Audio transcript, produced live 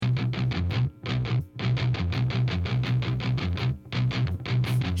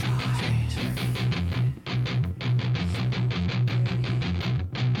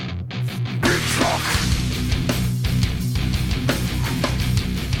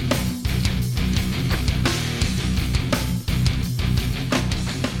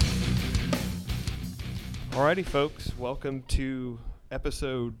Alrighty, folks. Welcome to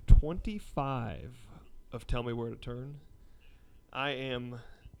episode 25 of Tell Me Where to Turn. I am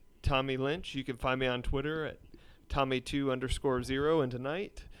Tommy Lynch. You can find me on Twitter at Tommy2_0. And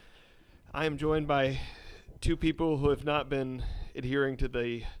tonight, I am joined by two people who have not been adhering to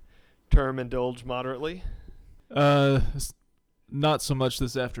the term indulge moderately. Not so much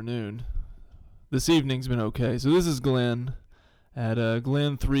this afternoon. This evening's been okay. So this is Glenn at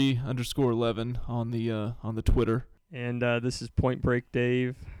Glenn3_11 on the Twitter. And this is Point Break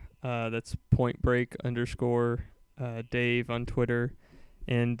Dave. That's Point Break _Dave on Twitter.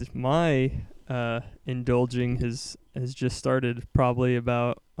 And my indulging has just started probably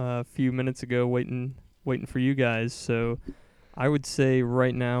about a few minutes ago, waiting for you guys. So I would say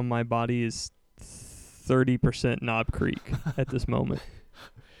right now my body is 30% Knob Creek at this moment.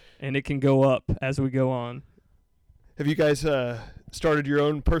 And it can go up as we go on. Have you guys started your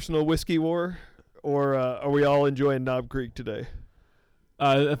own personal whiskey war, or are we all enjoying Knob Creek today?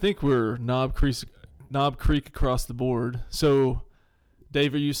 I think we're Knob Creek across the board. So,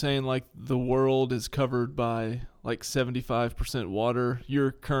 Dave, are you saying like the world is covered by like 75% water?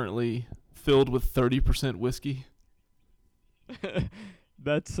 You're currently filled with 30% whiskey?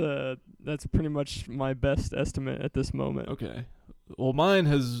 That's pretty much my best estimate at this moment. Okay. Well, mine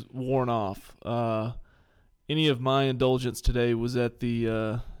has worn off. Any of my indulgence today was at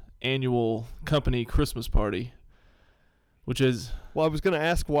the annual company Christmas party, which is... Well, I was going to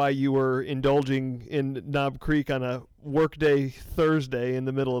ask why you were indulging in Knob Creek on a workday Thursday in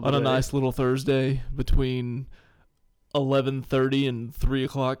the middle of the day. On a nice little Thursday between 11:30 and 3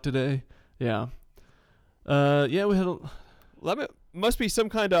 o'clock today. Yeah. We had a... Well, must be some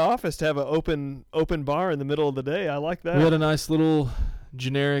kind of office to have an open bar in the middle of the day. I like that. We had a nice little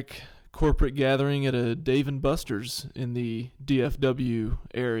generic corporate gathering at a Dave & Buster's in the DFW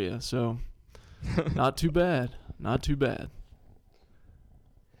area, so not too bad. Not too bad.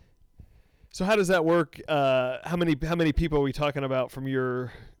 So how does that work? How many people are we talking about from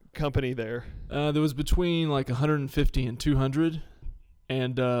your company there? There was between like 150 and 200,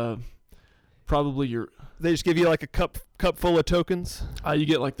 and probably your... They just give you like a cup full of tokens? You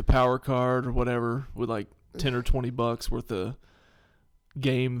get like the power card or whatever with like $10 or $20 worth of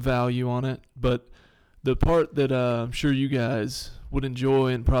game value on it. But the part that I'm sure you guys would enjoy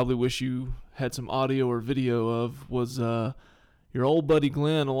and probably wish you had some audio or video of was your old buddy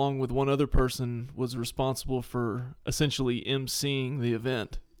Glenn, along with one other person, was responsible for essentially emceeing the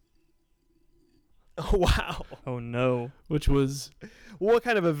event. Oh, wow. Oh, no. Which was... What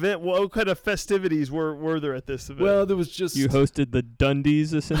kind of event, what kind of festivities were there at this event? Well, there was just... You hosted the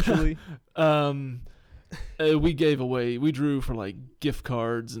Dundies, essentially? We drew for like gift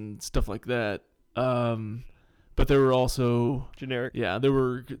cards and stuff like that. But there were also... Generic? Yeah, there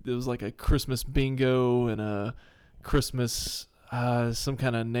was like a Christmas bingo and a Christmas, some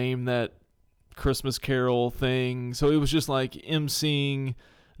kind of name that Christmas carol thing. So it was just like emceeing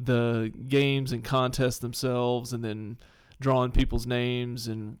the games and contests themselves, and then drawing people's names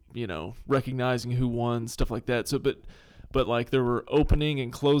and, recognizing who won, stuff like that. So, but like there were opening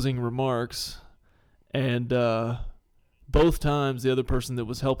and closing remarks, and both times the other person that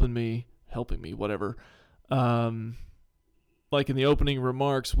was helping me, whatever, like in the opening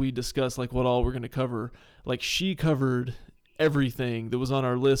remarks, we discussed like what all we're going to cover. Like she covered everything that was on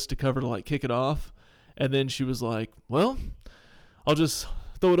our list to cover to like kick it off. And then she was like, well, I'll just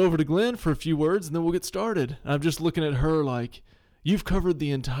throw it over to Glenn for a few words and then we'll get started. And I'm just looking at her like, you've covered the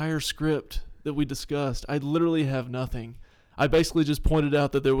entire script that we discussed. I literally have nothing. I basically just pointed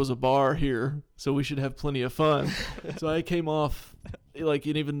out that there was a bar here, so we should have plenty of fun. So I came off like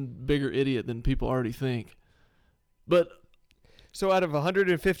an even bigger idiot than people already think. But so out of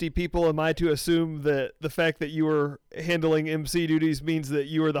 150 people, am I to assume that the fact that you were handling MC duties means that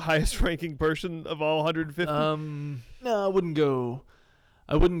you were the highest ranking person of all 150? No, I wouldn't go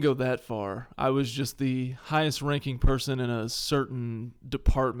that far. I was just the highest ranking person in a certain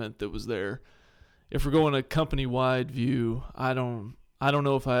department that was there. If we're going a company-wide view, I don't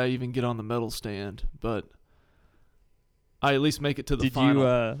know if I even get on the medal stand, but I at least make it to the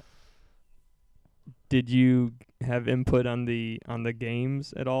final. Did you have input on the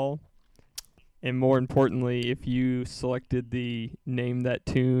games at all? And more importantly, if you selected the Name That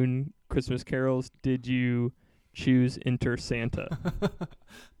Tune Christmas carols, did you choose Enter Santa?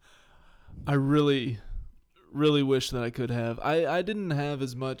 I really, really wish that I could have. I didn't have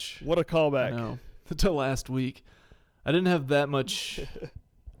as much. What a callback. No. To last week. I didn't have that much.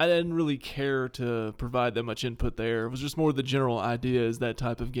 I didn't really care to provide that much input there. It was just more the general idea. Is that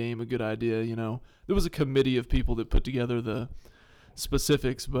type of game a good idea? There was a committee of people that put together the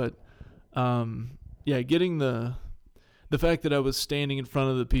specifics, but getting the fact that I was standing in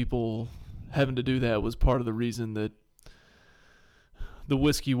front of the people having to do that was part of the reason that the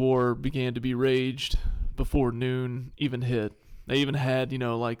whiskey war began to be raged before noon even hit. They even had,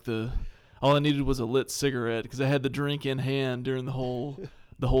 all I needed was a lit cigarette because I had the drink in hand during the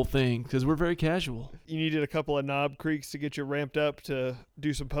whole thing because we're very casual. You needed a couple of Knob Creeks to get you ramped up to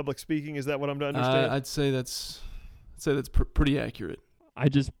do some public speaking. Is that what I'm to understand? I'd say that's pretty accurate. I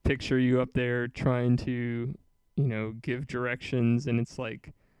just picture you up there trying to, give directions, and it's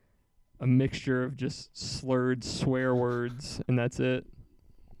like a mixture of just slurred swear words, and that's it.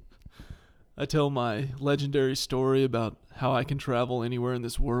 I tell my legendary story about how I can travel anywhere in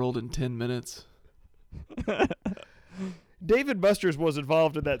this world in 10 minutes. David Buster's was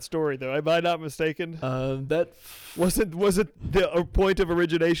involved in that story, though. Am I not mistaken? That was it the point of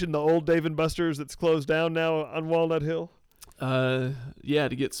origination, the old David Buster's that's closed down now on Walnut Hill? Yeah,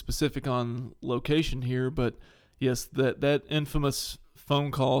 to get specific on location here, but yes, that infamous phone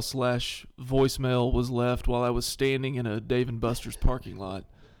call / voicemail was left while I was standing in a Dave & Buster's parking lot.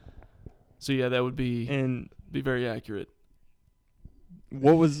 So yeah, that would be very accurate.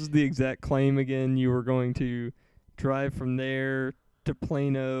 What was the exact claim again? You were going to drive from there to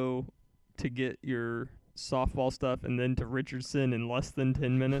Plano to get your softball stuff and then to Richardson in less than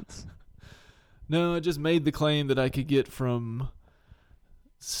 10 minutes? No, I just made the claim that I could get from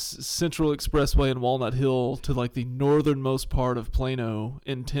Central Expressway and Walnut Hill to like the northernmost part of Plano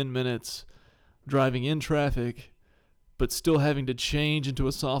in 10 minutes driving in traffic, but still having to change into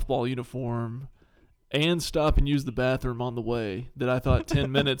a softball uniform and stop and use the bathroom on the way, that I thought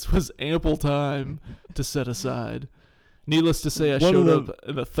 10 minutes was ample time to set aside. Needless to say, I showed up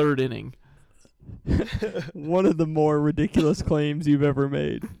in the third inning. One of the more ridiculous claims you've ever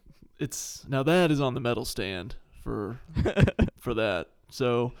made. Now that is on the medal stand for that.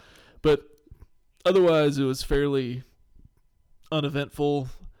 So, but otherwise it was fairly uneventful.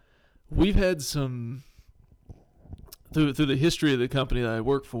 We've had some through the history of the company that I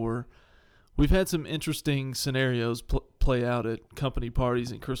work for. We've had some interesting scenarios play out at company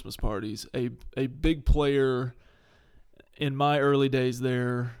parties and Christmas parties. A big player in my early days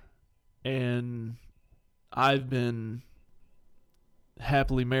there, and I've been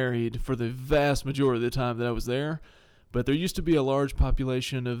happily married for the vast majority of the time that I was there, but there used to be a large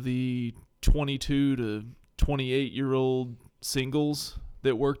population of the 22 to 28-year-old singles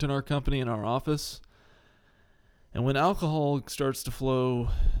that worked in our company, in our office. And when alcohol starts to flow,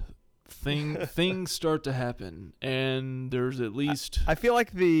 things start to happen, and there's at least... I feel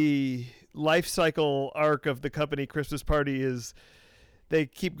like the life cycle arc of the company Christmas party is they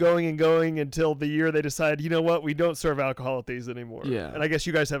keep going and going until the year they decide, you know what, we don't serve alcohol at these anymore. Yeah. And I guess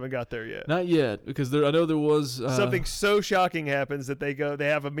you guys haven't got there yet. Not yet, because I know there was... something so shocking happens that they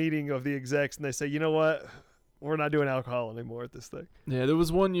have a meeting of the execs and they say, you know what, we're not doing alcohol anymore at this thing. Yeah, there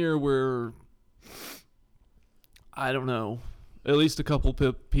was one year where, I don't know, at least a couple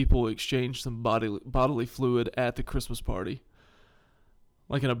people exchanged some bodily fluid at the Christmas party.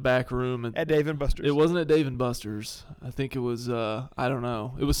 Like in a back room. At Dave & Buster's. It wasn't at Dave & Buster's. I think it was, I don't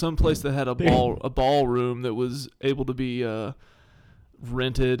know. It was some place that had a ballroom that was able to be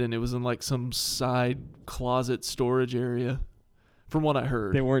rented, and it was in like some side closet storage area, from what I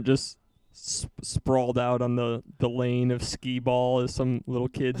heard. They weren't just sprawled out on the lane of skee ball as some little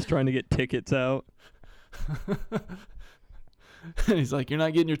kids trying to get tickets out. He's like, you're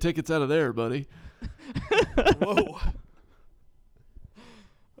not getting your tickets out of there, buddy. Whoa.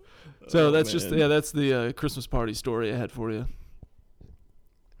 So that's the Christmas party story I had for you.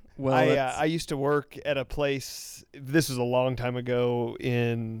 Well, I used to work at a place. This was a long time ago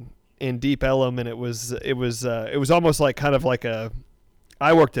in Deep Ellum, and it was almost like kind of like a.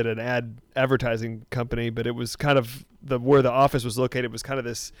 I worked at an advertising company, but it was kind of where the office was located was kind of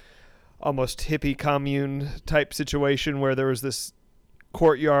this almost hippie commune type situation where there was this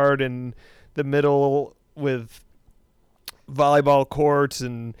courtyard in the middle with volleyball courts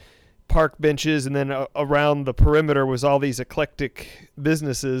and park benches, and then around the perimeter was all these eclectic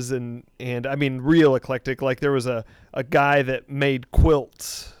businesses, and I mean real eclectic. Like there was a guy that made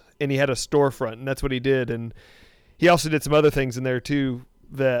quilts, and he had a storefront, and that's what he did. And he also did some other things in there too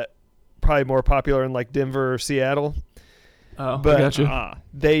that probably more popular in like Denver or Seattle. Oh, but I gotcha.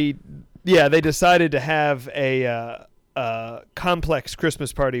 They decided to have a complex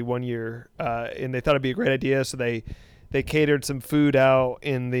Christmas party one year, and they thought it'd be a great idea, so they catered some food out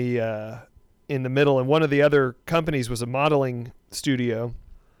in the middle, and one of the other companies was a modeling studio.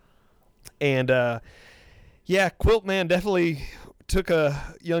 And Quilt Man definitely took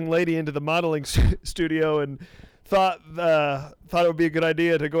a young lady into the modeling studio and thought it would be a good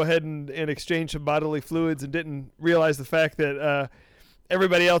idea to go ahead and exchange some bodily fluids, and didn't realize the fact that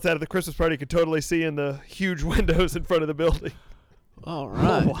everybody else out of the Christmas party could totally see in the huge windows in front of the building. All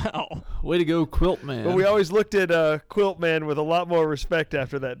right. Oh, wow. Way to go, Quilt Man. But we always looked at Quilt Man with a lot more respect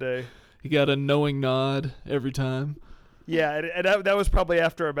after that day. You got a knowing nod every time. Yeah, and that was probably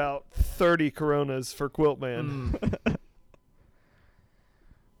after about 30 Coronas for Quilt Man.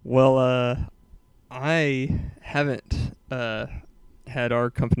 Well, I haven't had our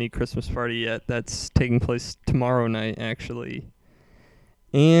company Christmas party yet. That's taking place tomorrow night, actually.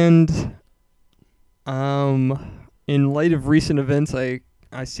 And in light of recent events, I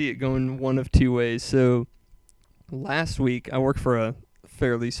see it going one of two ways. So last week, I worked for a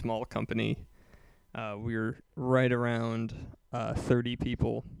fairly small company. We were right around 30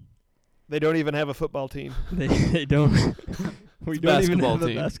 people. They don't even have a football team. They don't. We don't even have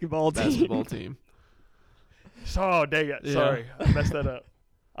team. a basketball team. Basketball team. Oh, dang it. Yeah. Sorry. I messed that up.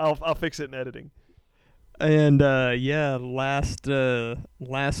 I'll fix it in editing. And last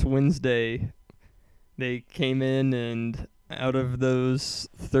Wednesday, they came in, and out of those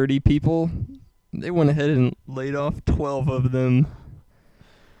 30 people, they went ahead and laid off 12 of them.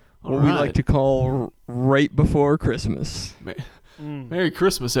 What we like to call right before Christmas. Merry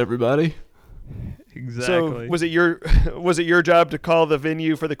Christmas, everybody. Exactly. So was it your job to call the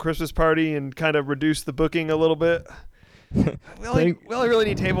venue for the Christmas party and kind of reduce the booking a little bit? we only really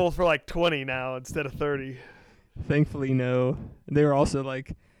need tables for like 20 now instead of 30. Thankfully, no. They were also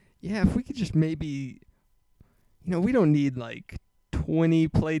like, yeah, if we could just maybe, we don't need like 20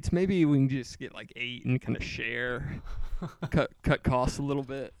 plates. Maybe we can just get like 8 and kind of share, cut costs a little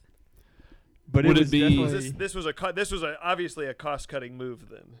bit. But Would it it was be- definitely, This was obviously a cost-cutting move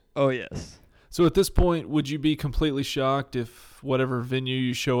then. oh yes. So at this point, would you be completely shocked if whatever venue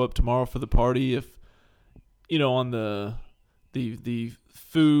you show up tomorrow for the party, if on the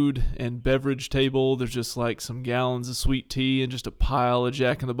food and beverage table there's just like some gallons of sweet tea and just a pile of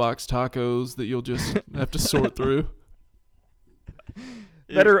Jack in the Box tacos that you'll just have to sort through?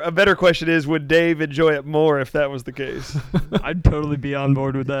 A better question is, would Dave enjoy it more if that was the case? I'd totally be on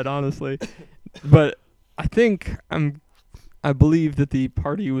board with that, honestly. But I believe that the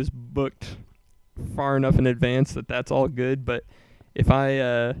party was booked far enough in advance that that's all good. But if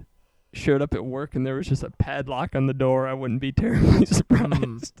I showed up at work and there was just a padlock on the door, I wouldn't be terribly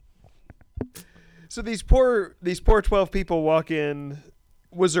surprised. So these poor 12 people walk in.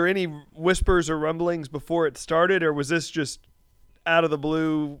 Was there any whispers or rumblings before it started, or was this just out of the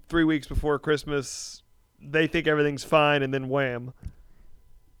blue 3 weeks before Christmas? They think everything's fine, and then wham.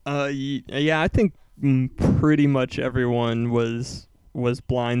 Yeah, I think pretty much everyone was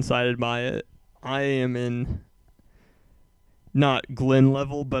blindsided by it. I am in not Glenn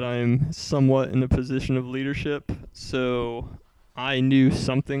level, but I'm somewhat in a position of leadership, so I knew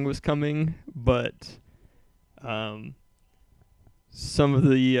something was coming. But some of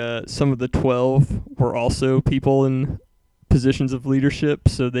the 12 were also people in positions of leadership,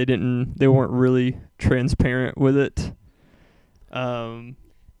 so they weren't really transparent with it.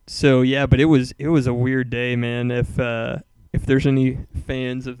 So yeah, but it was a weird day, man. If there's any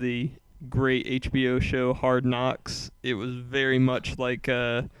fans of the great HBO show Hard Knocks, it was very much like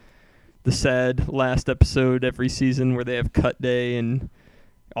the sad last episode every season where they have cut day and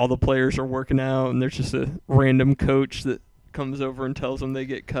all the players are working out and there's just a random coach that comes over and tells them they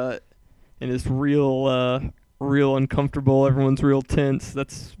get cut, and it's real uncomfortable. Everyone's real tense.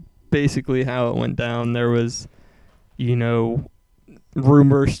 That's basically how it went down. There was,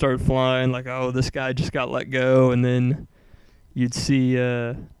 rumors started flying like, oh, this guy just got let go, and then you see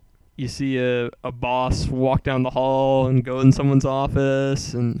a boss walk down the hall and go in someone's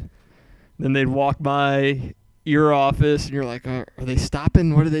office, and then they'd walk by your office and you're like, are they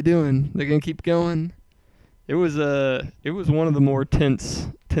stopping? What are they doing? They're gonna keep going? It was one of the more tense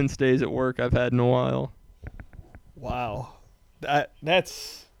days at work I've had in a while. Wow,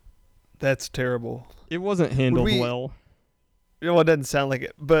 that's terrible. It wasn't handled well. It doesn't sound like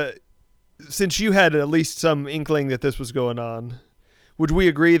it. But since you had at least some inkling that this was going on, would we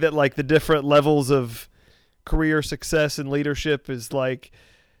agree that like the different levels of career success and leadership is like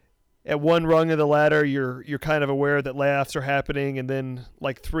at one rung of the ladder, you're kind of aware that layoffs are happening, and then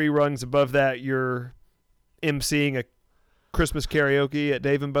like 3 rungs above that, you're emceeing a Christmas karaoke at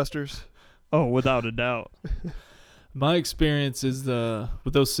Dave & Buster's? Oh, without a doubt. My experience is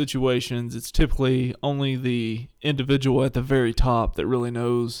with those situations, it's typically only the individual at the very top that really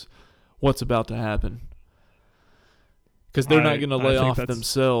knows what's about to happen, because they're not going to lay off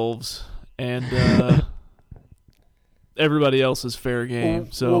themselves, and everybody else is fair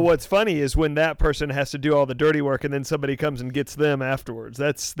game. So well, what's funny is when that person has to do all the dirty work and then somebody comes and gets them afterwards.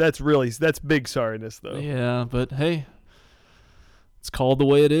 That's big sorriness though. yeah, but hey, it's called the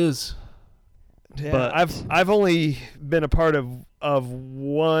way it is. Yeah, But- I've only been a part of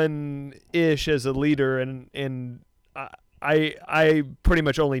one ish as a leader, and I pretty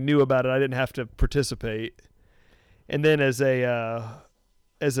much only knew about it. I didn't have to participate. And then as a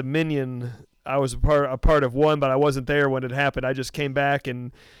minion, I was a part of one, but I wasn't there when it happened. I just came back,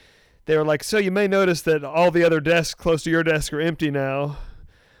 and they were like, "So you may notice that all the other desks close to your desk are empty now,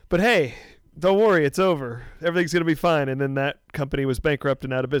 but hey, don't worry, it's over. Everything's gonna be fine." And then that company was bankrupt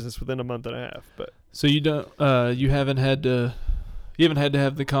and out of business within a month and a half. But So you haven't had to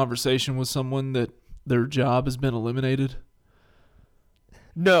have the conversation with someone that their job has been eliminated?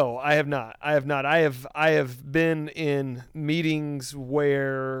 no, I have not. I have been in meetings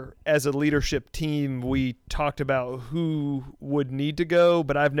where, as a leadership team, we talked about who would need to go,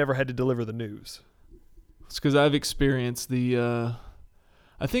 but I've never had to deliver the news. It's because I've experienced the,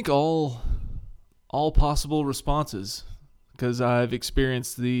 I think all possible responses. Because I've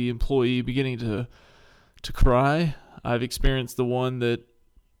experienced the employee beginning to cry. I've experienced the one that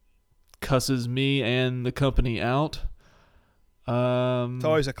cusses me and the company out. It's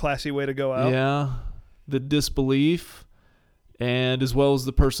always a classy way to go out. Yeah, the disbelief, and as well as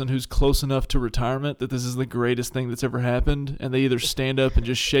the person who's close enough to retirement that this is the greatest thing that's ever happened, and they either stand up and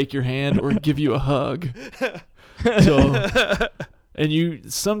just shake your hand or give you a hug. So, and you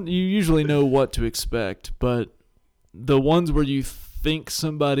usually know what to expect, but the ones where you think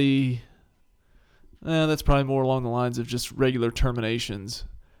somebody, that's probably more along the lines of just regular terminations,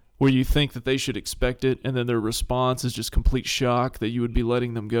 where you think that they should expect it, and then their response is just complete shock that you would be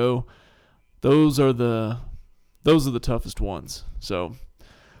letting them go. Those are the toughest ones. So,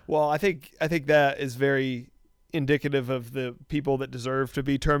 well, I think that is very indicative of the people that deserve to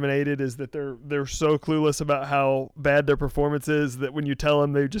be terminated, is that they're so clueless about how bad their performance is that when you tell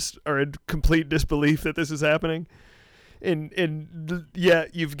them, they just are in complete disbelief that this is happening. And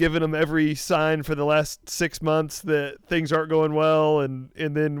yet you've given them every sign for the last 6 months that things aren't going well, and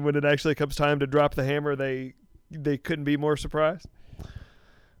then when it actually comes time to drop the hammer, they couldn't be more surprised.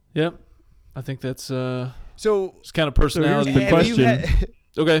 yep, I think that's So it's kind of personality. So here's the have you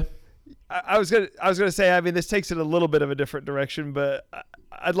Okay. I was gonna say, I mean, this takes it a little bit of a different direction, but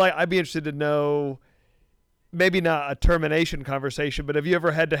I'd be interested to know, maybe not a termination conversation, but have you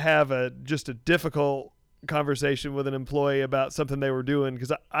ever had to have just a difficult conversation with an employee about something they were doing?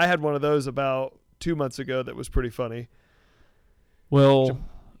 Because I had one of those about 2 months ago that was pretty funny. Well,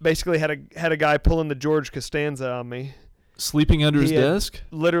 Basically had a guy pulling the George Costanza on me. sleeping under his He had desk?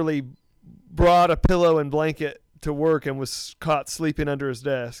 Literally brought a pillow and blanket to work and was caught sleeping under his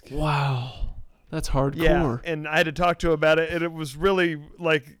desk. Wow. That's hardcore. Yeah, and I had to talk to him about it, and it was really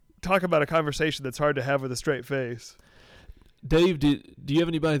like, talk about a conversation that's hard to have with a straight face. Dave, do you have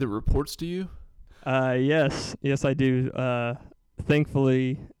anybody that reports to you? Yes, I do.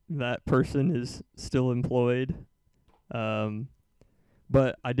 Thankfully, that person is still employed.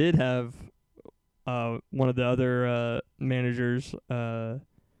 But I did have one of the other managers that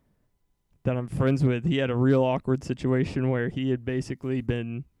I'm friends with. He had a real awkward situation where he had basically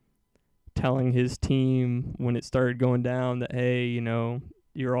been telling his team when it started going down that, hey,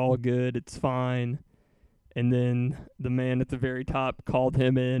 you're all good, it's fine. And then the man at the very top called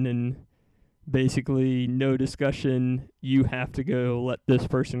him in and basically, no discussion, you have to go, let this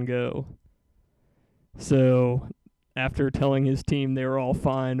person go. So after telling his team they were all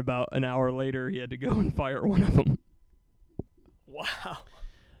fine, about an hour later he had to go and fire one of them. Wow.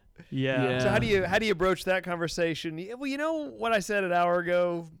 Yeah. So how do you broach that conversation? Well, you know what I said an hour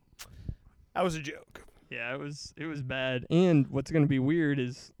ago? That was a joke. Yeah, it was bad. And what's going to be weird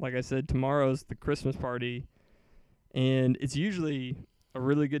is, like I said, tomorrow's the Christmas party, and it's usually a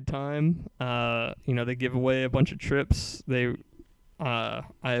really good time. They give away a bunch of trips. I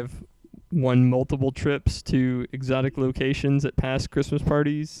have won multiple trips to exotic locations at past Christmas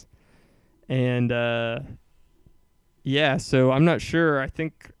parties. And so I'm not sure. I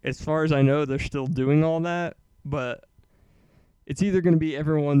think, as far as I know, they're still doing all that, but it's either going to be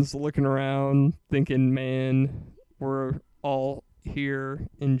everyone's looking around thinking, man, we're all here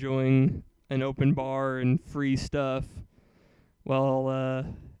enjoying an open bar and free stuff. Well,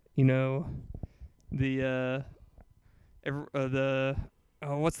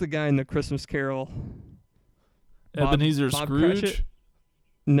 what's the guy in the Christmas Carol? Ebenezer Bob Scrooge? Cratchit?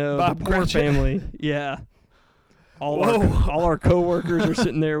 No, Bob the poor Cratchit. family. Yeah. All Whoa. our coworkers are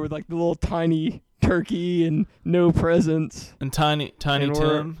sitting there with like the little tiny turkey and no presents. And Tiny And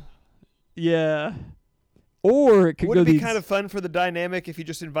we're- Tim? Yeah. Or it could Would go it be the kind of fun for the dynamic if you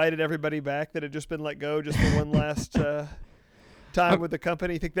just invited everybody back that had just been let go just for one last time with the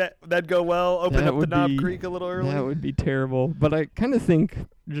company? You think that'd go well? Open That up the would Knob be- Creek a little early? That would be terrible. But I kind of think,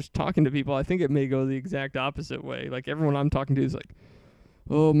 just talking to people, I think it may go the exact opposite way. Like, everyone I'm talking to is like,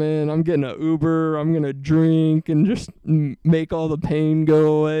 oh, man, I'm getting an Uber. I'm going to drink and just make all the pain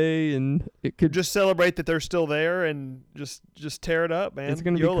go away. And it could Just celebrate that they're still there and just tear it up, man. it's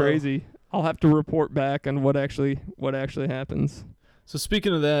going to be YOLO. crazy. I'll have to report back on what actually happens. So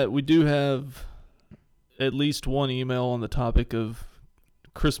speaking of that, we do have at least one email on the topic of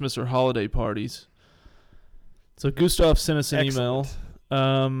Christmas or holiday parties. So Gustav sent us an email.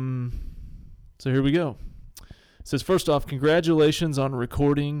 So here we go. It says, first off, congratulations on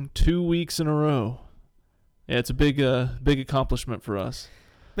recording 2 weeks in a row. Yeah, it's a big accomplishment for us.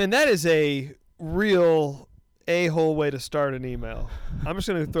 Man, that is a real a-hole way to start an email. I'm just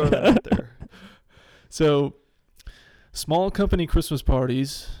going to throw that out there. So, small company Christmas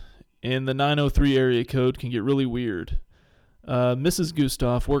parties in the 903 area code can get really weird. Mrs.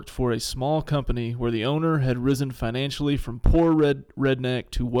 Gustav worked for a small company where the owner had risen financially from poor redneck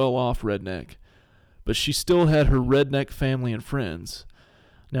to well-off redneck. But she still had her redneck family and friends.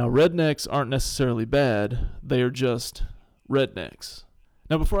 Now, rednecks aren't necessarily bad. They are just rednecks.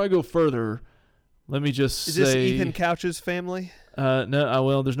 Now, before I go further, let me just Is say... this Ethan Couch's family? No,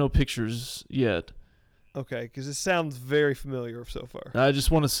 well, there's no pictures yet. Okay, because it sounds very familiar so far. I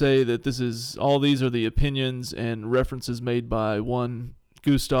just want to say that these are the opinions and references made by one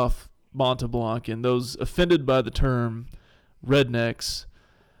Gustav Monteblanc, and those offended by the term rednecks,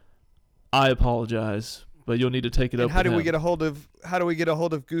 I apologize, but you'll need to take it And up how with do we him. get a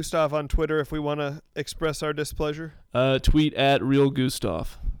hold of Gustav on Twitter if we want to express our displeasure? Tweet at Real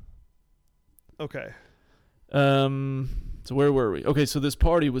Gustav. Okay. So where were we? Okay, so this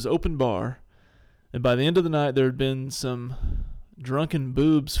party was open bar, and by the end of the night there had been some drunken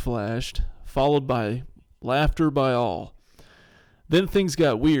boobs flashed, followed by laughter by all. Then things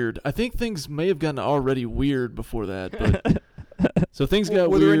got weird. I think things may have gotten already weird before that, but so things got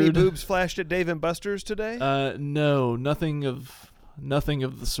Were weird. there any boobs flashed at Dave and Buster's today? No, nothing of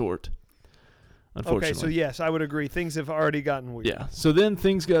the sort. Unfortunately. Okay, so yes, I would agree. Things have already gotten weird. Yeah. So then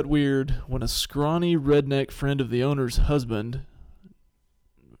things got weird when a scrawny redneck friend of the owner's husband,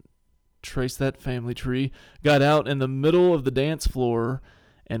 trace that family tree, got out in the middle of the dance floor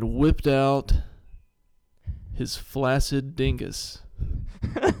and whipped out his flaccid dingus.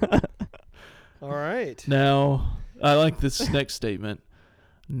 All right. Now, I like this next statement.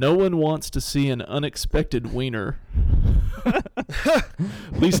 No one wants to see an unexpected wiener.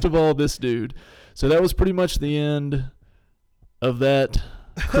 Least of all this dude. So that was pretty much the end of that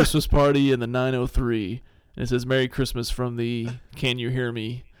Christmas party in the 903. And it says Merry Christmas from the Can You Hear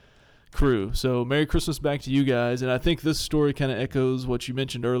Me crew. So Merry Christmas back to you guys. And I think this story kind of echoes what you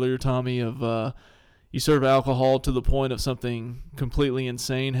mentioned earlier, Tommy, of you serve alcohol to the point of something completely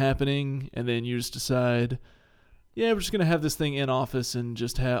insane happening, and then you just decide, yeah, we're just going to have this thing in office and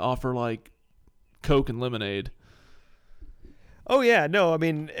just offer like Coke and lemonade. Oh, yeah. No, I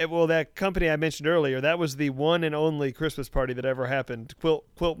mean, that company I mentioned earlier, that was the one and only Christmas party that ever happened.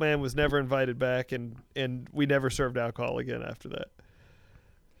 Quilt Man was never invited back, and we never served alcohol again after that.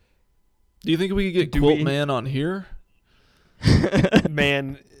 Do you think we could get Quilt Man on here?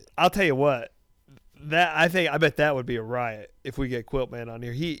 Man, I'll tell you what. I bet that would be a riot if we get Quilt Man on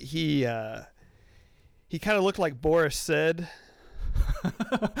here. He kind of looked like Boris Said.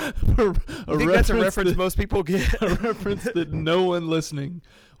 I think that's a reference most people get. A reference that no one listening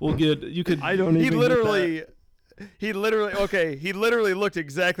will get. You could. I don't even. He literally looked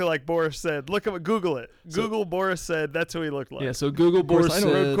exactly like Boris Said. Google it. Google Boris Said. That's who he looked like. Yeah. So Google Boris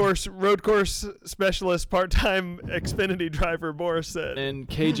Said. Road course specialist, part-time Xfinity driver Boris Said. And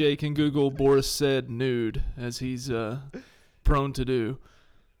KJ can Google Boris Said nude, as he's prone to do.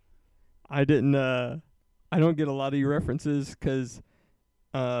 I don't get a lot of your references because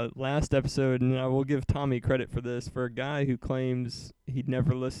last episode, and I will give Tommy credit for this, for a guy who claims he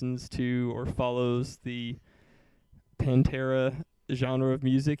never listens to or follows the Pantera genre of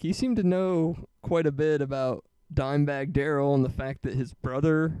music. He seemed to know quite a bit about Dimebag Darrell and the fact that his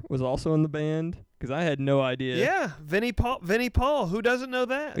brother was also in the band, because I had no idea. Yeah, Vinnie Paul. Who doesn't know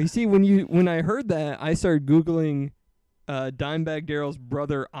that? You see, when I heard that, I started Googling Dimebag Darrell's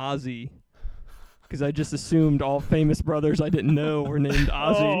brother Ozzy, because I just assumed all famous brothers I didn't know were named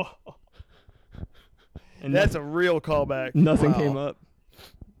Ozzy. Oh, and that's a real callback. nothing Wow. came up.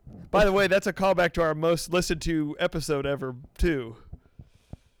 By the way, that's a callback to our most listened to episode ever, too.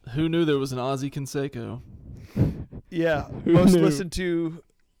 Who knew there was an Ozzy Canseco? Yeah, Who most knew? listened to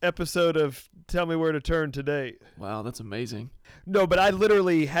episode of Tell Me Where to Turn to date. Wow, that's amazing. No, but I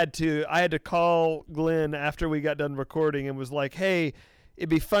literally had to call Glenn after we got done recording and was like, hey, it'd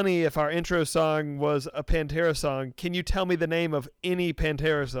be funny if our intro song was a Pantera song. Can you tell me the name of any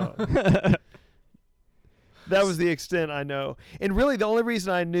Pantera song? That was the extent I know. And really the only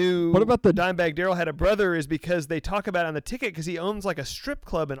reason I knew What about the Dimebag Darrell had a brother is because they talk about it on the ticket because he owns like a strip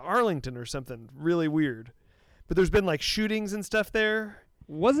club in Arlington or something really weird. But there's been like shootings and stuff there.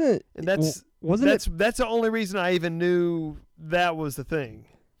 wasn't And that's that's the only reason I even knew that was the thing.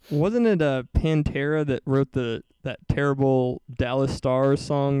 Wasn't it Pantera that wrote that terrible Dallas Stars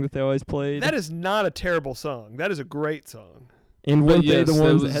song that they always played? That is not a terrible song. That is a great song. And But weren't they yes, the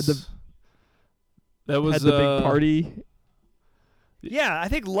ones that had the big party? Yeah, I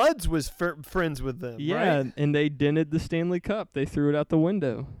think Luds was friends with them. Yeah, right? and they dented the Stanley Cup. They threw it out the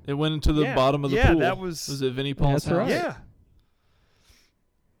window. It went into the Yeah. bottom of the Yeah, pool. that was- it Vinnie Paul's That's house? right. Yeah.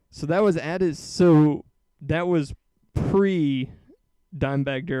 So that was added. So that was pre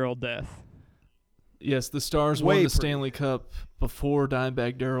Dimebag Darrell death. Yes, the Stars Way won the pre. Stanley Cup before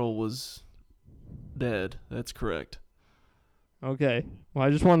Dimebag Darrell was dead. That's correct. Okay. Well, I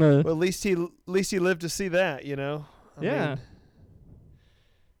just want to. Well, at least he lived to see that, you know. Yeah.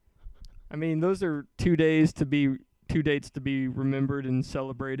 I mean, those are 2 dates to be remembered and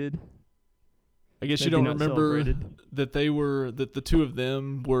celebrated. I guess you Maybe don't not remember celebrated. that the two of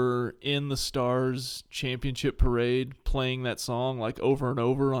them were in the Stars championship parade playing that song like over and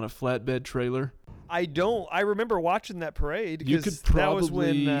over on a flatbed trailer. I don't. I remember watching that parade You because could that was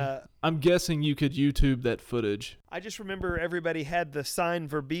when probably- I'm guessing you could YouTube that footage. I just remember everybody had the sign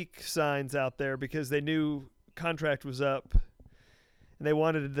for Beak signs out there because they knew contract was up and they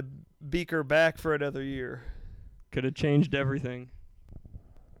wanted the Beaker back for another year. Could have changed everything.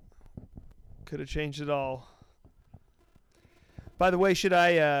 Could have changed it all. By the way, should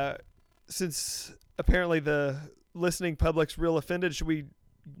I, since apparently the listening public's real offended, should we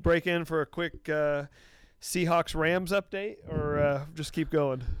break in for a quick Seahawks-Rams update or just keep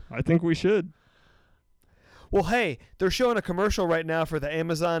going? I think we should. Well, hey, they're showing a commercial right now for the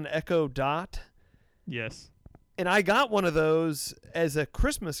Amazon Echo Dot. Yes. And I got one of those as a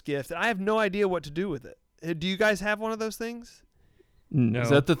Christmas gift, and I have no idea what to do with it. Do you guys have one of those things? No. Is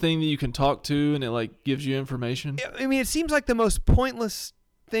that the thing that you can talk to and it like gives you information? I mean, it seems like the most pointless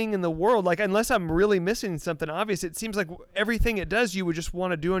thing in the world. Like, unless I'm really missing something obvious, it seems like everything it does you would just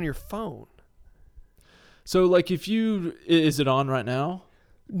want to do on your phone. So like is it on right now?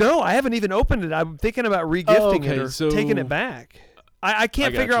 No, I haven't even opened it. I'm thinking about regifting it okay, or so- taking it back. I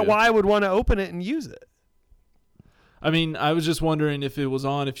can't I figure out gotcha. why I would want to open it and use it. I mean, I was just wondering if it was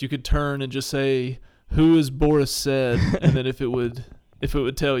on, if you could turn and just say, "Who is Boris Said?" and then if it would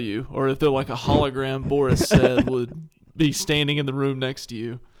tell you, or if they're like a hologram Boris Said would be standing in the room next to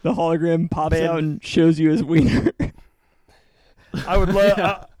you. the hologram pops Man. out and shows you his wiener? I would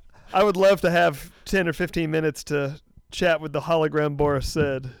love I would love to have 10 or 15 minutes to chat with the hologram Boris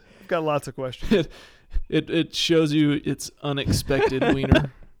Said. I've got lots of questions. It shows you its unexpected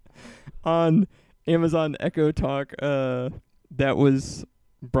wiener. On Amazon Echo Talk, that was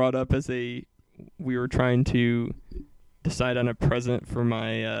brought up as we were trying to decide on a present for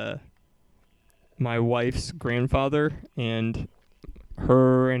my my wife's grandfather, and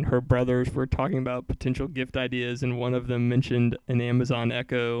her brothers were talking about potential gift ideas, and one of them mentioned an Amazon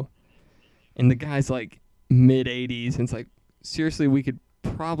Echo, and the guy's like mid-80s, and it's like, seriously, we could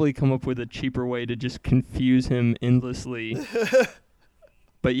probably come up with a cheaper way to just confuse him endlessly.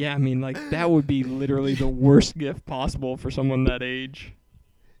 But yeah, I mean, like, that would be literally the worst gift possible for someone that age.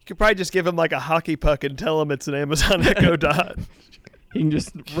 You could probably just give him like a hockey puck and tell him it's an Amazon Echo Dot. He can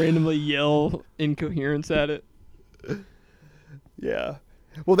just randomly yell incoherence at it. Yeah.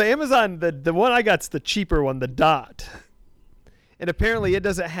 Well, the Amazon, the one I got's the cheaper one, the Dot. And apparently it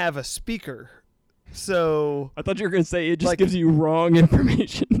doesn't have a speaker. So, I thought you were going to say it just Like- gives you wrong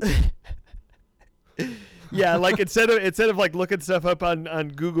information. yeah, like instead of like looking stuff up on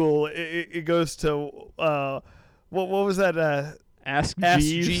Google, it goes to what was that Ask Ask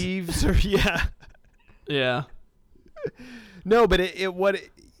Jeeves. Jeeves or yeah. Yeah. No, but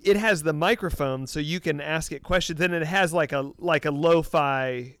it has the microphone, so you can ask it questions. Then it has like a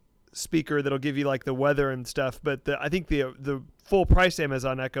lo-fi speaker that'll give you like the weather and stuff. But I think the full price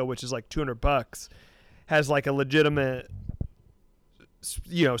Amazon Echo, which is like $200, has like a legitimate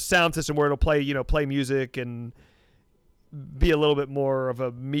sound system where it'll play music and be a little bit more of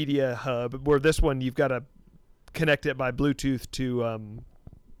a media hub. Where this one you've got to connect it by Bluetooth to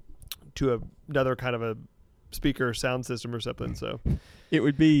another kind of a speaker sound system or something. So. It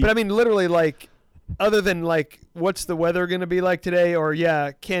would be But I mean, literally, like, other than like, what's the weather going to be like today? Or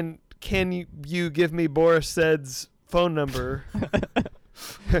yeah, can you give me Boris Said's phone number?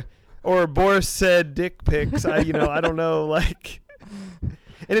 Or Boris Said dick pics? I don't know, like.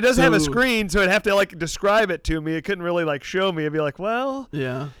 And it doesn't have a screen, so I'd have to like describe it to me. It couldn't really like show me. It'd be like, well,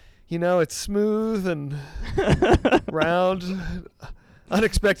 Yeah. It's smooth and round,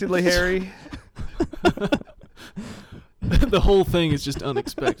 unexpectedly hairy. The whole thing is just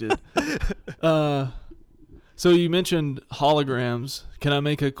unexpected. So you mentioned holograms. Can I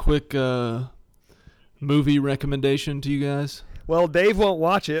make a quick movie recommendation to you guys? Well, Dave won't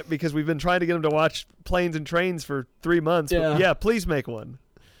watch it because we've been trying to get him to watch Planes and Trains for 3 months. Yeah. But yeah, please make one.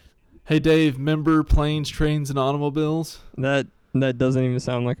 Hey, Dave, remember Planes, Trains, and Automobiles? That doesn't even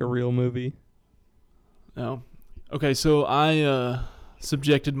sound like a real movie. No. Okay, so I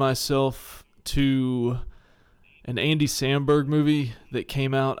subjected myself to an Andy Samberg movie that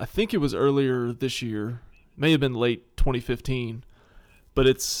came out, I think it was earlier this year. May have been late 2015. But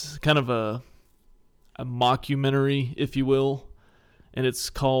it's kind of a mockumentary, if you will. And it's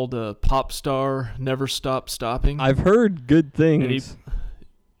called Pop Star Never Stop Stopping. I've heard good things.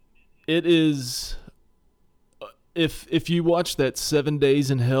 It is... If you watch that 7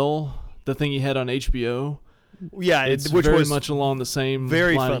 Days in Hell, the thing he had on HBO, Yeah, it's which very was much along the same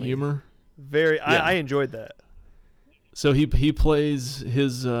very line of funny. humor. very. Yeah. I enjoyed that. So he plays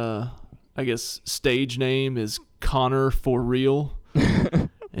his, I guess, stage name is Connor for real.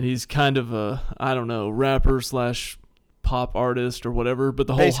 And he's kind of a, I don't know, rapper / pop artist or whatever. But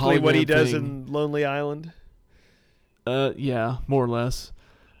the whole Basically, what he hologram does thing, in Lonely Island. yeah, more or less.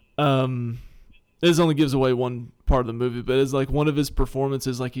 This only gives away one part of the movie, but it's like one of his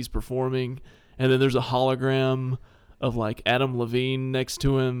performances, like he's performing, and then there's a hologram of like Adam Levine next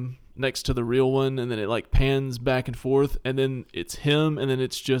to him, next to the real one, and then it like pans back and forth, and then it's him, and then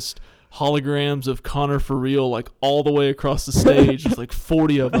it's just holograms of Connor for real, like all the way across the stage. There's like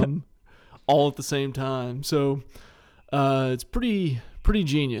 40 of them, all at the same time. So it's pretty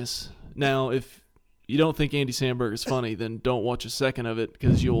genius. Now, if you don't think Andy Samberg is funny, then don't watch a second of it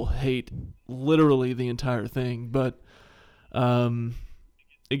because you'll hate literally the entire thing. But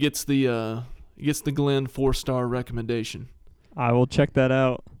it gets the Glenn 4-star recommendation. I will check that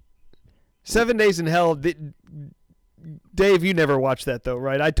out. 7 Days in Hell. Dave, you never watched that though,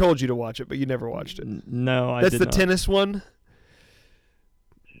 right? I told you to watch it, but you never watched it. No, I That's did the not. tennis one.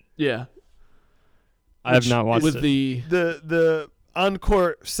 Yeah, I have not watched with it. The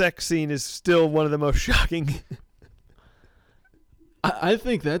on-court sex scene is still one of the most shocking. I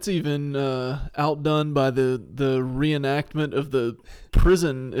think that's even outdone by the reenactment of the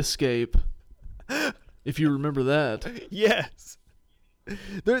prison escape. If you remember that. Yes.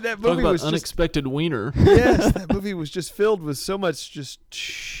 That Talk movie about was unexpected wiener. yes, that movie was just filled with so much just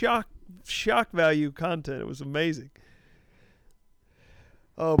shock value content. It was amazing.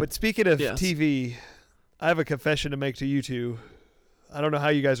 Oh, but speaking of Yes. TV, I have a confession to make to you two. I don't know how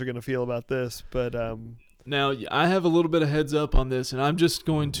you guys are going to feel about this, but Now, I have a little bit of heads up on this, and I'm just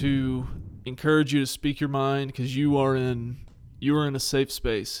going to encourage you to speak your mind because you are in a safe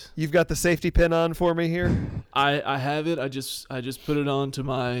space. you've got the safety pin on for me here. I have it. I just put it on to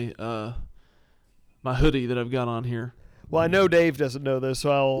my my hoodie that I've got on here. Well, I know Dave doesn't know this,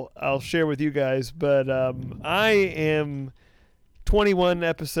 so I'll share with you guys. But I am 21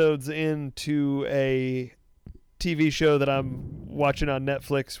 episodes into a TV show that I'm watching on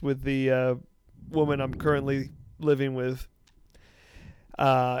Netflix with the woman I'm currently living with.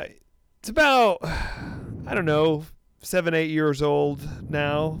 It's about, I don't know, 7-8 years old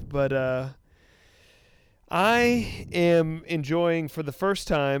now, but I am enjoying for the first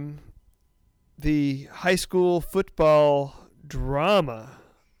time the high school football drama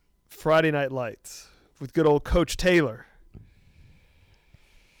Friday Night Lights with good old Coach Taylor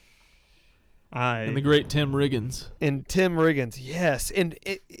And the great Tim Riggins. and Tim Riggins. Yes, and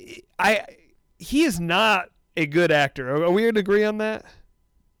he is not a good actor. Are we in agree on that?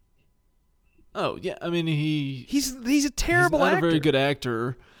 Oh yeah, I mean He's a terrible he's not actor. a very good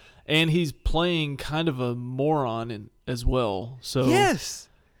actor, and he's playing kind of a moron as well. So Yes.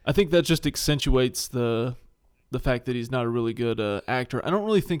 I think that just accentuates the fact that he's not a really good actor. I don't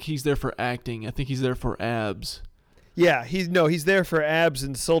really think he's there for acting. I think he's there for abs. Yeah, he's there for abs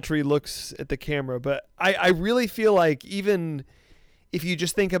and sultry looks at the camera. But I really feel like even if you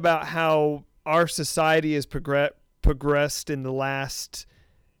just think about how our society has progressed in the last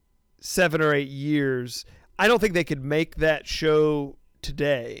 7 or 8 years, I don't think they could make that show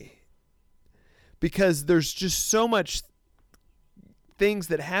today because there's just so much things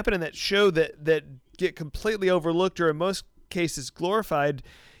that happen in that show that get completely overlooked or in most cases glorified.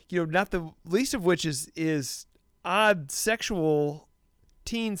 not the least of which is odd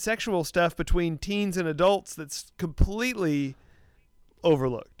teen sexual stuff between teens and adults that's completely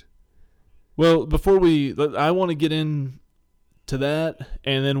overlooked. Well, I want to get in to that,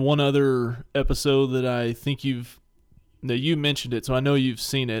 and then one other episode that I think you mentioned it, so I know you've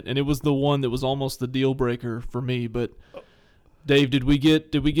seen it, and it was the one that was almost the deal breaker for me. But Dave, did we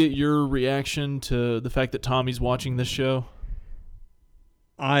get your reaction to the fact that Tommy's watching this show?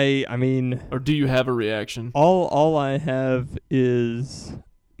 I mean, or do you have a reaction? All I have is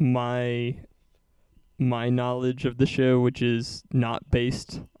my knowledge of the show, which is not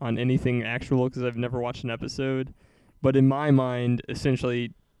based on anything actual because I've never watched an episode. But in my mind,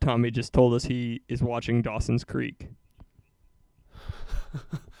 essentially, Tommy just told us he is watching Dawson's Creek.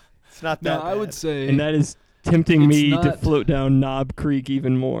 It's not that bad. I would say, and that is tempting me to float down Knob Creek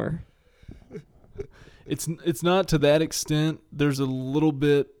even more. It's not to that extent. There's a little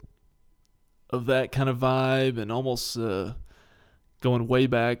bit of that kind of vibe, and almost going way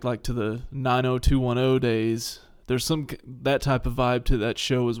back, like to the 90210 days. There's that type of vibe to that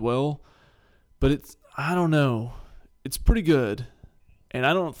show as well. But I don't know. It's pretty good, and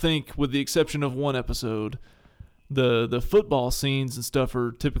I don't think, with the exception of one episode, the football scenes and stuff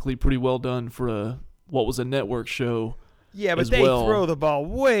are typically pretty well done for what was a network show. Yeah, but they throw the ball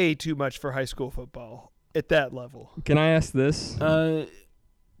way too much for high school football at that level. Can I ask this?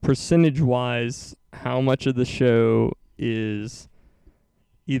 Percentage-wise, how much of the show is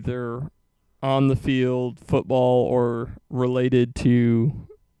either on the field football or related to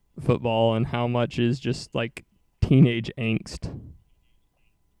football, and how much is just like teenage angst?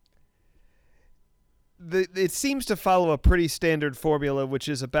 It seems to follow a pretty standard formula, which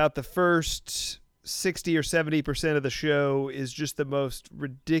is about the first 60 or 70% of the show is just the most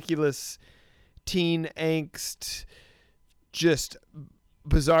ridiculous teen angst, just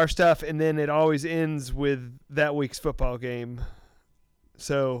bizarre stuff, and then it always ends with that week's football game.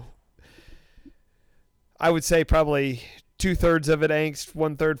 So I would say probably 2/3 of it angst,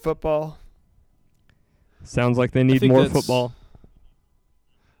 1/3 football. Sounds like they need more football.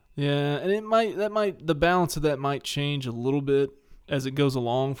 Yeah, and the balance of that might change a little bit as it goes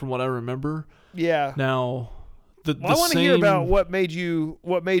along, from what I remember. Yeah. Now, I want to hear about what made you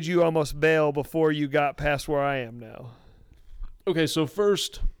almost bail before you got past where I am now. Okay, so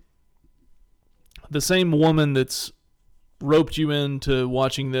first, the same woman that's roped you into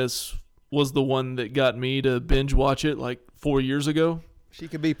watching this was the one that got me to binge watch it like 4 years ago. She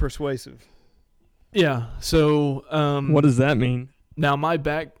could be persuasive. Yeah. So, what does that mean? Now, my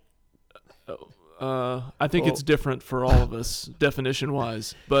back. I think it's different for all of us,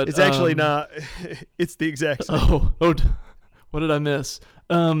 definition-wise, but it's actually not. It's the exact same. Oh, what did I miss?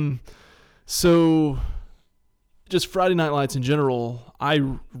 So, just Friday Night Lights in general. I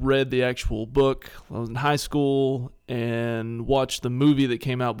read the actual book. I was in high school and watched the movie that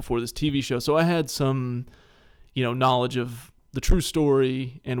came out before this TV show. So I had some, knowledge of the true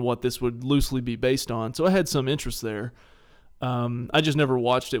story and what this would loosely be based on. So I had some interest there. I just never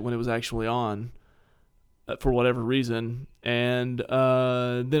watched it when it was actually on, for whatever reason. And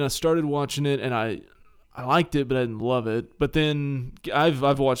then I started watching it, and I liked it, but I didn't love it. But then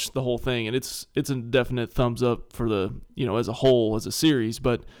I've watched the whole thing, and it's a definite thumbs up for the, as a whole, as a series.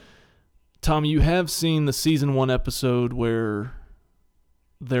 But Tommy, you have seen the season 1 episode where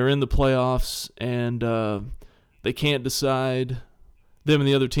they're in the playoffs and they can't decide, them and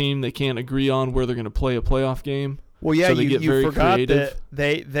the other team, they can't agree on where they're going to play a playoff game. Well, yeah, so they get very forgot creative.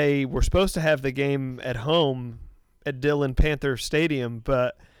 that they were supposed to have the game at home at Dillon Panther Stadium,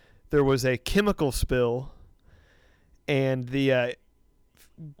 but there was a chemical spill, and the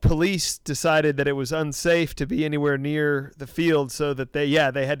police decided that it was unsafe to be anywhere near the field, so that they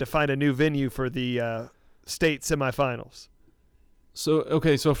had to find a new venue for the state semifinals.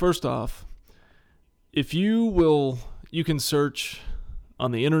 So first off, if you can search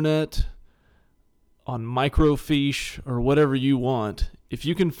on the internet, on microfiche, or whatever you want. If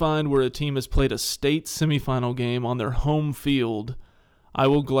you can find where a team has played a state semifinal game on their home field, I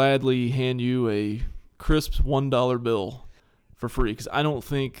will gladly hand you a crisp $1 bill for free, because I don't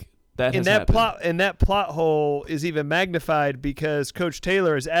think that has happened. And that plot hole is even magnified because Coach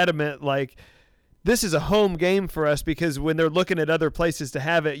Taylor is adamant, like, this is a home game for us, because when they're looking at other places to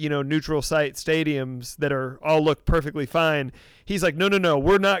have it, neutral site stadiums that all look perfectly fine, he's like, no,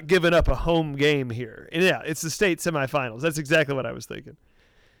 we're not giving up a home game here. And yeah, it's the state semifinals. That's exactly what I was thinking.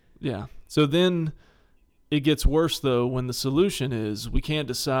 Yeah. So then it gets worse, though, when the solution is we can't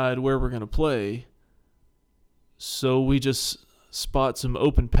decide where we're going to play, so we just spot some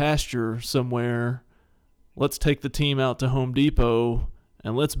open pasture somewhere. Let's take the team out to Home Depot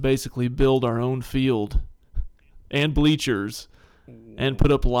and let's basically build our own field and bleachers and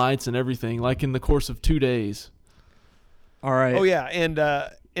put up lights and everything, like in the course of 2 days. All right. Oh yeah, and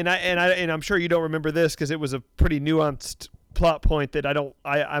I'm sure you don't remember this because it was a pretty nuanced plot point that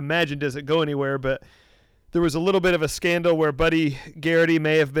I imagine doesn't go anywhere, but there was a little bit of a scandal where Buddy Garrity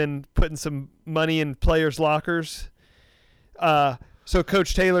may have been putting some money in players' lockers. So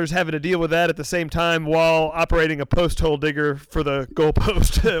Coach Taylor's having to deal with that at the same time while operating a post hole digger for the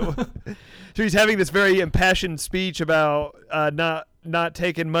goalpost. So he's having this very impassioned speech about not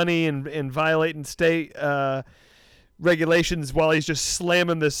taking money and violating state regulations while he's just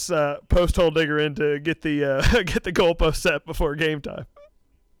slamming this post hole digger in to get the get the goalpost set before game time.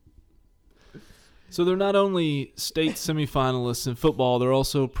 So they're not only state semifinalists in football, they're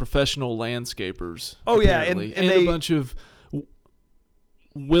also professional landscapers. Oh yeah, apparently. and a bunch of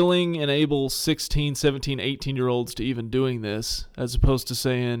willing and able 16, 17, 18-year-olds to even doing this, as opposed to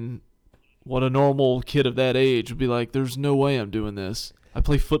saying what a normal kid of that age would be like, there's no way I'm doing this. I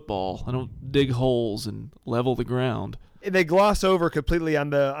play football. I don't dig holes and level the ground. They gloss over completely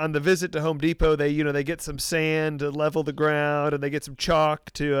on the visit to Home Depot. They get some sand to level the ground, and they get some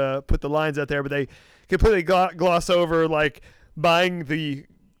chalk to put the lines out there. But they completely gloss over like buying the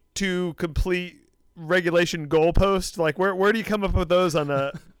 2 complete regulation goalposts. Like where do you come up with those on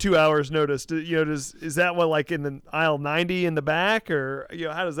a 2 hours notice? Is that one like in the aisle 90 in the back, or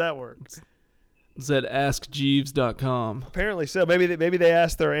how does that work? Is that AskJeeves.com? Apparently so. Maybe they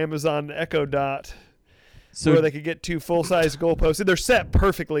asked their Amazon Echo Dot. So where they could get 2 full-size goalposts. And they're set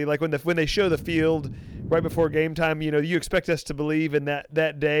perfectly. Like when they show the field right before game time, you expect us to believe in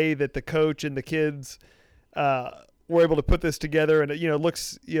that day that the coach and the kids were able to put this together, and it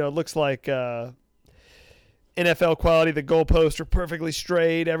looks like NFL quality. The goalposts are perfectly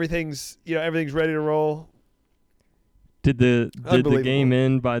straight. Everything's ready to roll. Did the game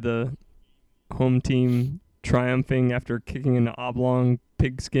end by the home team triumphing after kicking an oblong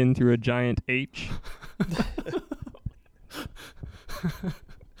pigskin through a giant H?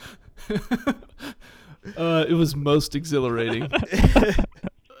 It was most exhilarating.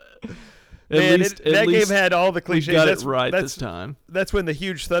 That game had all the cliches. We got it right this time. That's when the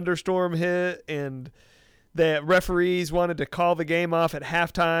huge thunderstorm hit, and the referees wanted to call the game off at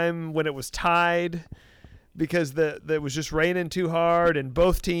halftime when it was tied because it was just raining too hard, and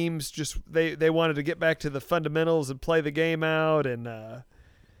both teams they wanted to get back to the fundamentals and play the game out. And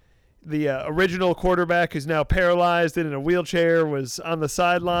the original quarterback, who's now paralyzed and in a wheelchair, was on the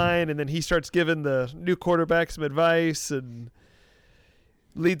sideline, and then he starts giving the new quarterback some advice and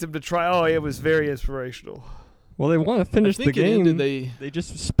leads him to try. Oh, it was very inspirational. Well, they want to finish the game. They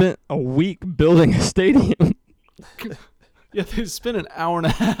just spent a week building a stadium. Yeah, they spent an hour and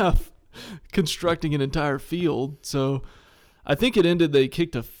a half constructing an entire field. So I think it ended, they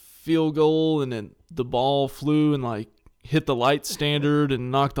kicked a field goal, and then the ball flew and hit the light standard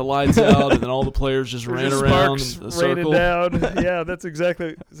and knocked the lights out, and then all the players just ran around in a circle. Down. Yeah, that's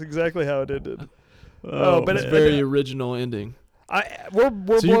exactly how it ended. But it's a very original ending. We're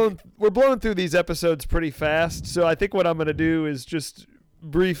blowing through these episodes pretty fast, so I think what I'm going to do is just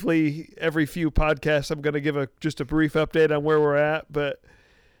briefly, every few podcasts, I'm going to give just a brief update on where we're at. But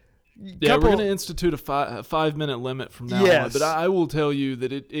we're going to institute a 5-minute limit from now on. But I will tell you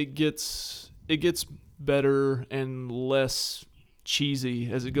that it gets better and less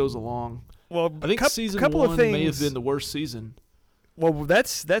cheesy as it goes along. Well, I think season 1 may have been the worst season. Well,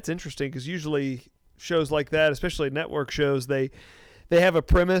 that's interesting because usually shows like that, especially network shows, they have a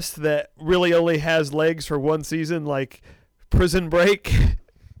premise that really only has legs for one season, like Prison Break.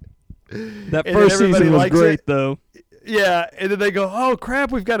 That first season was great, though. Yeah, and then they go, oh,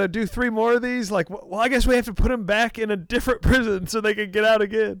 crap, we've got to do 3 more of these. Like, well, I guess we have to put them back in a different prison so they can get out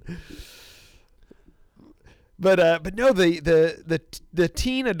again. But no, the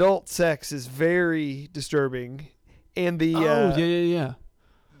teen adult sex is very disturbing, and the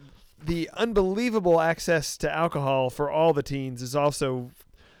the unbelievable access to alcohol for all the teens is also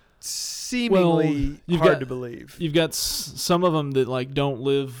seemingly hard to believe. You've got some of them that don't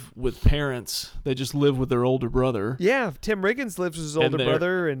live with parents; they just live with their older brother. Yeah, Tim Riggins lives with his older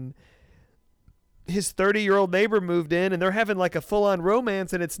brother, and his 30-year-old neighbor moved in, and they're having a full-on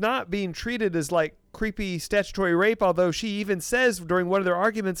romance, and it's not being treated as creepy statutory rape, although she even says during one of their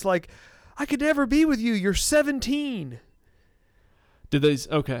arguments, I could never be with you, you're 17. Did they?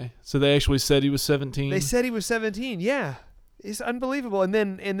 Okay, so they actually said he was 17? They said he was 17, yeah. It's unbelievable. And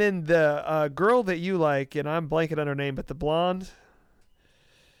then the girl that you like, and I'm blanking on her name, but the blonde.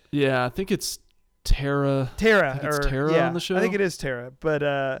 Yeah, I think it's Tara. Tara. It's Tara on the show? I think it is Tara.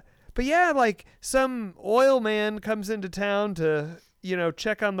 But yeah, some oil man comes into town to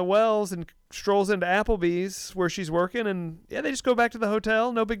check on the Wells and strolls into Applebee's where she's working, and they just go back to the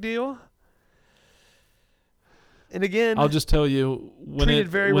hotel. No big deal. And again, I'll just tell you, when treated it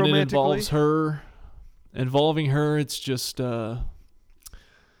very when it romantically. involving her, it's just tip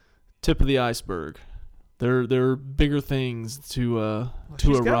of the iceberg. There are bigger things to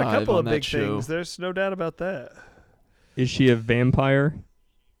she's got a arrive couple on of that big show. things. There's no doubt about that. Is she a vampire?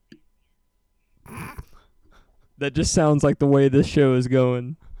 That just sounds like the way this show is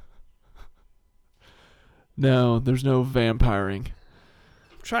going. No, there's no vampiring.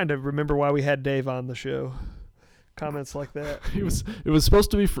 I'm trying to remember why we had Dave on the show. Comments like that. It was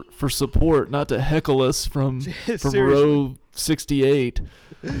supposed to be for support, not to heckle us from Seriously. row 68.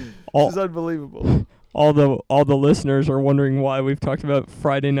 This is unbelievable. All the listeners are wondering why we've talked about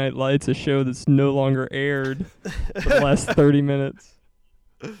Friday Night Lights, a show that's no longer aired for the last 30 minutes.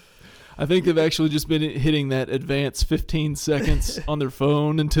 I think they've actually just been hitting that advance 15 seconds on their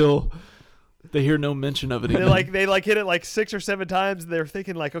phone until they hear no mention of it again. They hit it like 6 or 7 times. And they're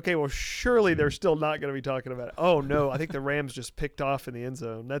thinking like, okay, well, surely they're still not going to be talking about it. Oh no, I think the Rams just picked off in the end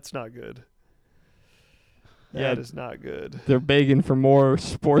zone. That's not good. That is not good. They're begging for more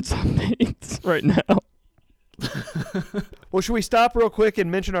sports updates right now. Well, should we stop real quick and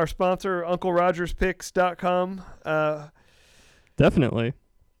mention our sponsor, UncleRogersPicks.com? Definitely.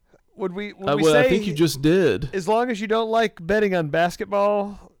 Would we well, say, I think you just did. as long as you don't like betting on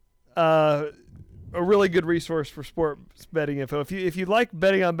basketball, a really good resource for sports betting info. If you like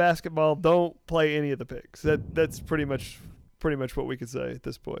betting on basketball, don't play any of the picks. That's pretty much what we could say at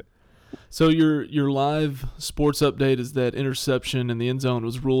this point. So your live sports update is that interception in the end zone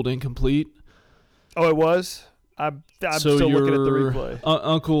was ruled incomplete. Oh, it was? I'm so still looking at the replay.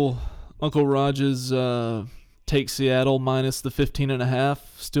 Uncle Rogers take Seattle minus the 15.5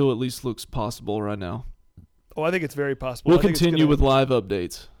 still at least looks possible right now. Oh, I think it's very possible. We'll continue with live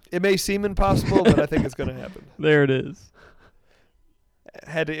updates. It may seem impossible, but I think it's going to happen. There it is.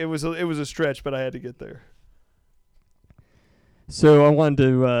 It was a stretch, but I had to get there. So I wanted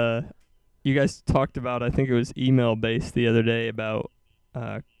to you guys talked about, I think it was email based the other day, about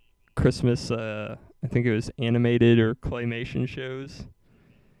Christmas, I think it was animated or claymation shows.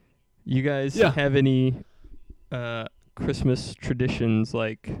 You guys have any Christmas traditions,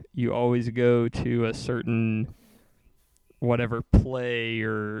 like you always go to a certain whatever play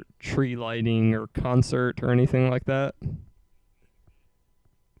or tree lighting or concert or anything like that?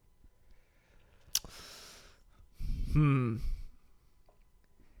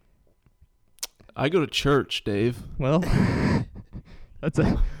 I go to church, Dave. Well, that's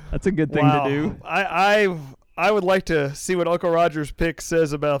a good thing to do. I would like to see what Uncle Roger's pick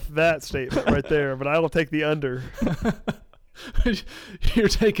says about that statement right there, but I will take the under. You're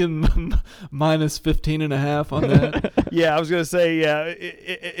taking minus 15.5 on that? Yeah, I was going to say,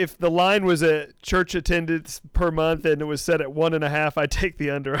 if the line was at church attendance per month and it was set at 1.5, I'd take the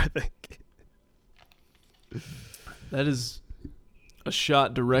under, I think. That is a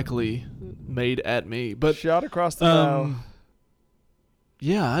shot directly made at me. But shot across the bow.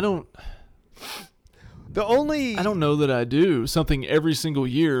 Yeah, I don't know that I do something every single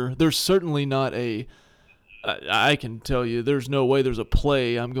year. There's certainly not I can tell you there's no way there's a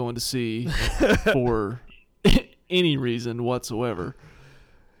play I'm going to see for any reason whatsoever.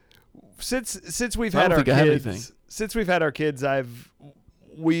 Since we've had our kids,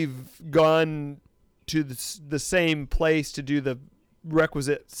 we've gone to the same place to do the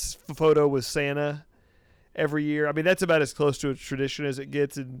requisite photo with Santa every year. I mean, that's about as close to a tradition as it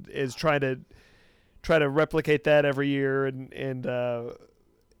gets, and is try to replicate that every year,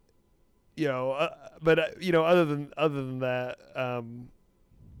 but other than that,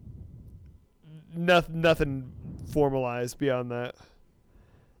 nothing formalized beyond that.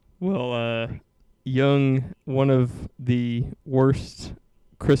 Well, one of the worst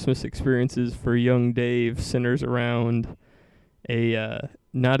Christmas experiences for young Dave centers around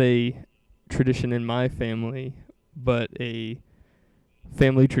not a tradition in my family, but a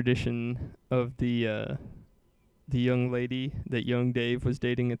family tradition of the young lady that young Dave was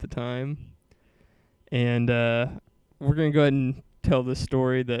dating at the time. And we're going to go ahead and tell this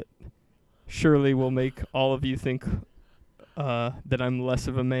story that surely will make all of you think that I'm less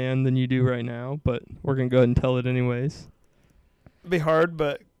of a man than you do right now, but we're going to go ahead and tell it anyways. It'd be hard,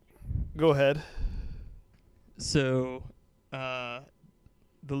 but go ahead. So the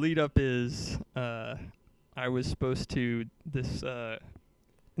lead up is I was supposed to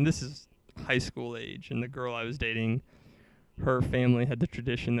and this is high school age, and the girl I was dating, her family had the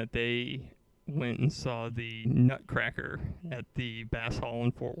tradition that they went and saw the Nutcracker at the Bass Hall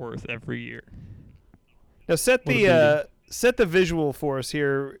in Fort Worth every year. Now set the set the visual for us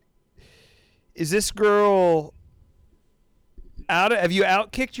here. Is this girl out? Have you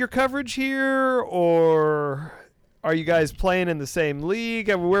outkicked your coverage here, or are you guys playing in the same league?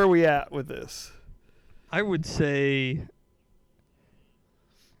 I mean, where are we at with this? I would say,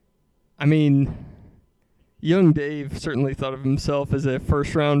 I mean, young Dave certainly thought of himself as a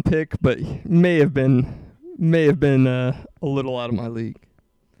first-round pick, but he may have been a little out of my league.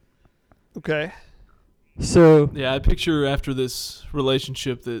 Okay. So Yeah, I picture after this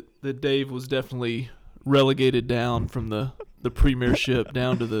relationship that Dave was definitely relegated down from the premiership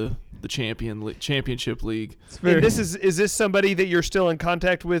down to the championship league. And is this somebody that you're still in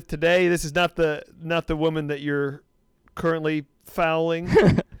contact with today? This is not the woman that you're currently fouling.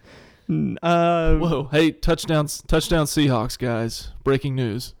 Whoa! Hey, touchdown Seahawks, guys! Breaking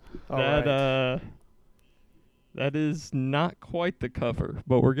news. All right. That is not quite the cover,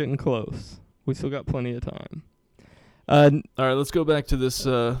 but we're getting close. We still got plenty of time. All right, let's go back to this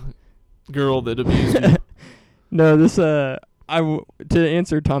girl that abused you. No, to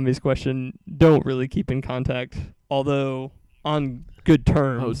answer Tommy's question, don't really keep in contact, although on good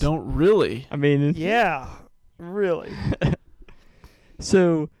terms. Oh, don't really? I mean, yeah, really.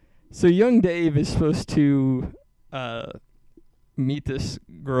 So young Dave is supposed to meet this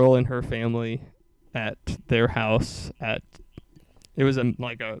girl and her family at their house it was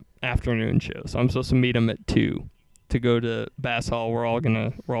like a afternoon show, so I'm supposed to meet him at 2 to go to Bass Hall. We're all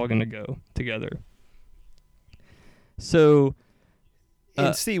gonna go together. So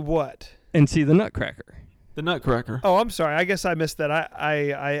And see what? and see the Nutcracker. The Nutcracker. Oh, I'm sorry. I guess I missed that.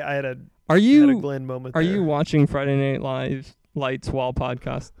 I had a Are had a you Glenn moment. are there. you watching Friday Night Lights while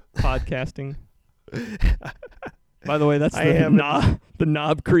podcasting? By the way, that's I am. the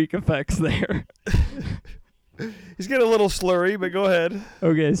Knob Creek effects there. He's getting a little slurry, but go ahead.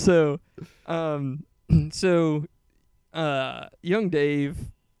 Okay, so young Dave,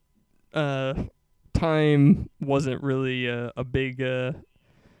 time wasn't really a big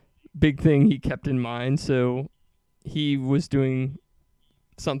thing he kept in mind, so he was doing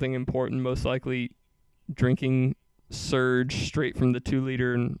something important, most likely drinking Surge straight from the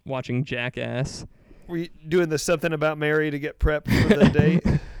 2-liter and watching Jackass. Were you doing the something about Mary to get prepped for the date?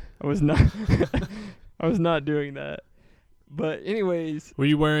 I was not I was not doing that. But anyways, Were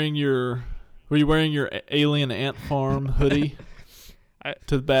you wearing your Alien Ant Farm hoodie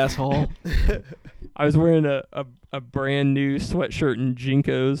to the Bass Hall? I was wearing a brand new sweatshirt and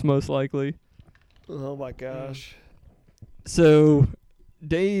Jinkos, most likely. Oh my gosh. So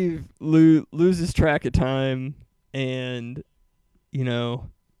Dave loses track of time and,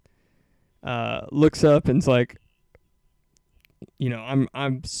 looks up and's like,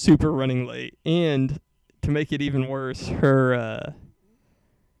 I'm super running late. And to make it even worse, her,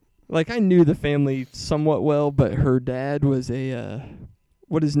 I knew the family somewhat well, but her dad was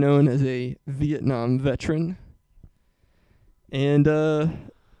what is known as a Vietnam veteran. And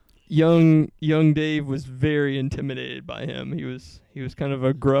young Dave was very intimidated by him. He was kind of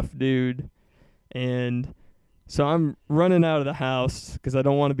a gruff dude, and so I'm running out of the house because I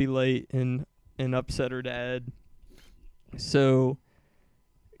don't want to be late and upset her dad. So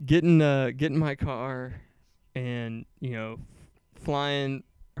get in my car and flying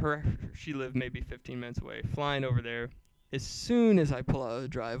her. She lived maybe 15 minutes away. Flying over there. As soon as I pull out of the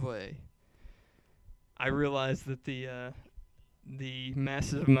driveway, I realize that the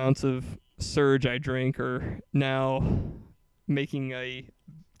massive amounts of Surge I drank are now making a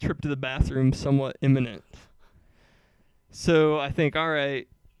trip to the bathroom somewhat imminent. So I think, all right,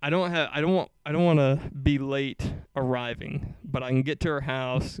 I don't want to be late arriving, but I can get to her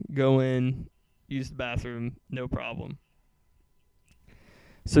house, go in, use the bathroom, no problem.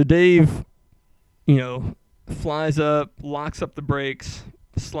 So Dave, flies up, locks up the brakes,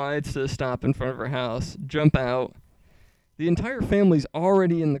 slides to a stop in front of her house, jump out. The entire family's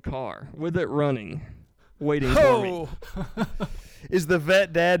already in the car with it running, waiting for me. Is the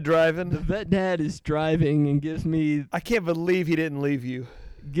vet dad driving? The vet dad is driving and gives me I can't believe he didn't leave you.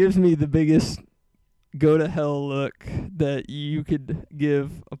 the biggest go to hell look that you could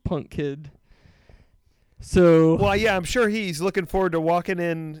give a punk kid. So Well, yeah, I'm sure he's looking forward to walking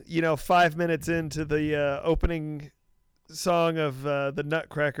in, 5 minutes into the opening song of the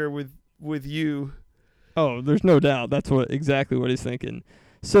Nutcracker with you. oh, there's no doubt that's exactly what he's thinking.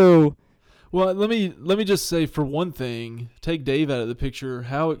 So Well, let me just say, for one thing, take Dave out of the picture.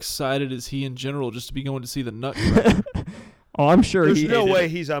 How excited is he in general just to be going to see the Nutcracker? oh, I'm sure There's he no hated way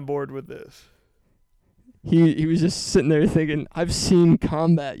it. he's on board with this. He was just sitting there thinking, I've seen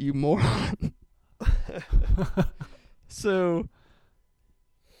combat, you moron. So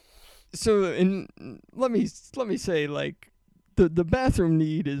So, and let me say, like, the bathroom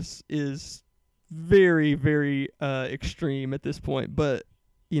need is very, very extreme at this point. But,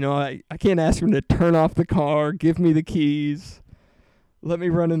 I can't ask him to turn off the car, give me the keys, let me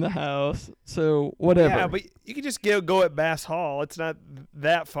run in the house. So, whatever. Yeah, but you can just go at Bass Hall. It's not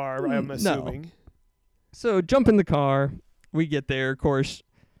that far, I'm assuming. No. So, jump in the car. We get there. Of course,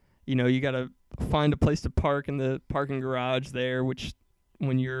 you got to find a place to park in the parking garage there, which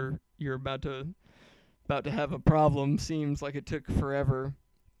when you're about to have a problem seems like it took forever.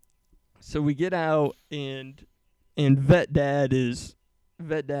 So we get out, and vet dad is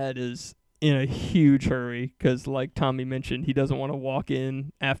in a huge hurry because, like Tommy mentioned, he doesn't want to walk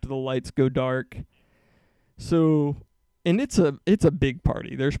in after the lights go dark. So, and it's a big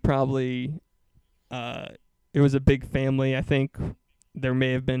party. There's probably it was a big family. I think there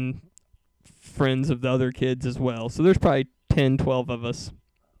may have been friends of the other kids as well. So there's probably 10, 12 of us.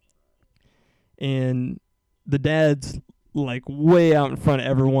 And the dad's like way out in front of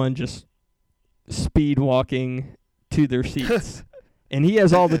everyone, just speed walking to their seats. And he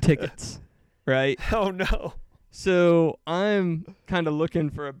has all the tickets, right? Oh, no. So I'm kind of looking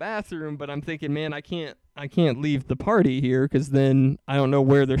for a bathroom, but I'm thinking, man, I can't leave the party here because then I don't know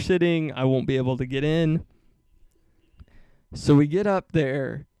where they're sitting. I won't be able to get in. So we get up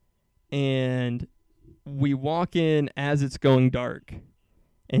there, and we walk in as it's going dark.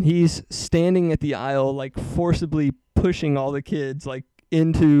 And he's standing at the aisle, like forcibly pushing all the kids like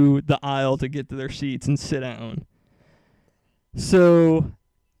into the aisle to get to their seats and sit down. So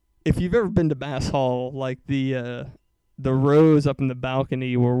if you've ever been to Bass Hall, like the rows up in the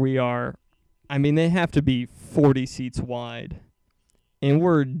balcony where we are, I mean, they have to be 40 seats wide. And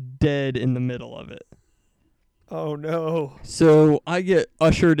we're dead in the middle of it. Oh, no. So I get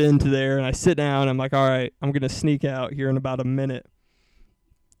ushered into there, and I sit down. I'm like, all right, I'm going to sneak out here in about a minute.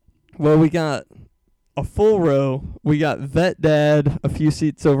 Well, we got a full row. We got vet dad a few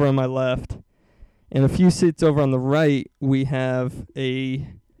seats over on my left, and a few seats over on the right, we have a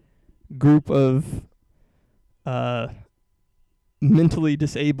group of mentally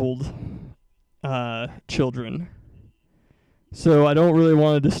disabled children. So I don't really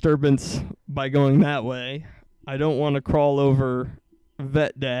want a disturbance by going that way. I don't want to crawl over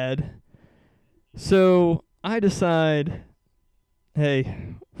vet dad. So I decide,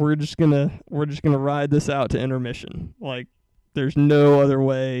 hey, we're just gonna ride this out to intermission. Like, there's no other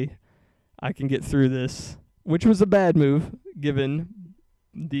way I can get through this, which was a bad move given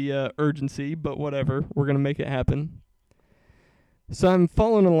the urgency, but whatever. We're gonna make it happen. So I'm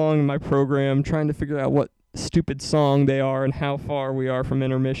following along in my program, trying to figure out what stupid song they are and how far we are from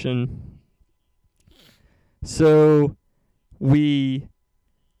intermission. So we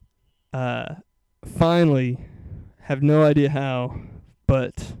finally, have no idea how,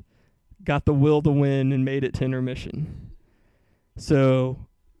 but got the will to win and made it to intermission. So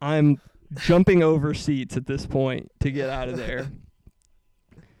I'm jumping over seats at this point to get out of there.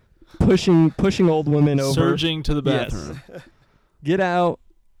 Pushing old women over. Surging to the bathroom. Yes. Get out,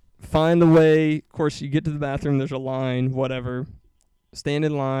 find the way. Of course, you get to the bathroom, there's a line, whatever. Stand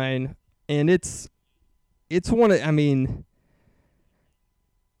in line, and it's one of, I mean,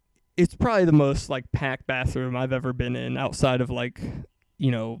 it's probably the most, like, packed bathroom I've ever been in outside of, like,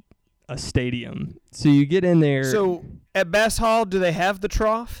 a stadium. So you get in there. So at Bass Hall, do they have the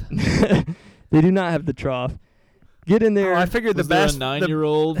trough? They do not have the trough. Get in there. Oh, I figured Was the Bass there a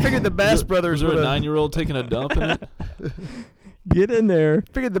 9-year-old. I figured the Bass brothers was there would a have 9-year-old taking a dump in it? Get in there.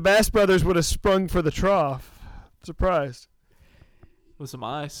 figured the Bass brothers would have sprung for the trough. Surprised. With some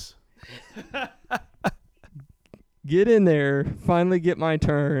ice. Get in there. Finally get my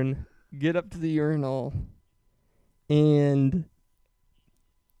turn. Get up to the urinal. And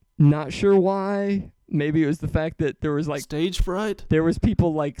not sure why. Maybe it was the fact that there was like Stage fright? there was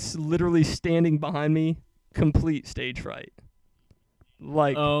people like literally standing behind me. Complete stage fright.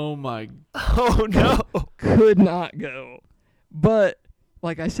 Like, Oh my. Oh, no. could not go. But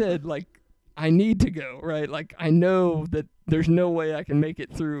like I said, like, I need to go, right? Like, I know that there's no way I can make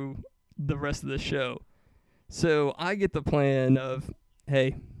it through the rest of the show. So I get the plan of,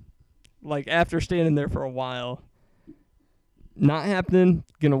 hey, like, after standing there for a while, not happening,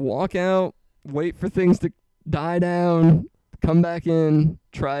 gonna walk out, wait for things to die down, come back in,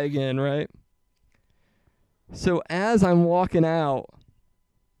 try again, right? So as I'm walking out,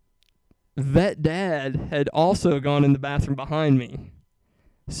 vet dad had also gone in the bathroom behind me.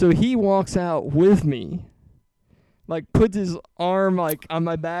 So he walks out with me, like, puts his arm like on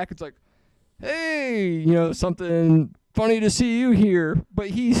my back. It's like, hey, something funny to see you here.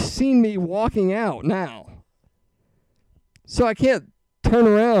 But he's seen me walking out now. So I can't turn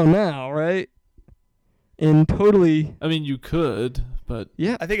around now, right? And totally, I mean, you could, but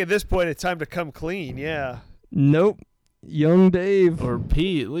yeah. I think at this point it's time to come clean. Yeah. Nope. Young Dave. or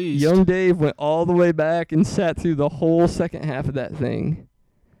pee at least. Young Dave went all the way back and sat through the whole second half of that thing.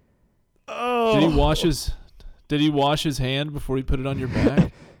 Oh. Did he wash his hand before he put it on your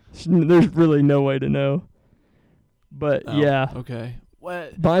back? There's really no way to know. But Oh, yeah, Okay.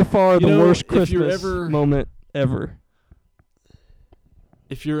 What? by far the You know, worst if you're Christmas ever- moment ever.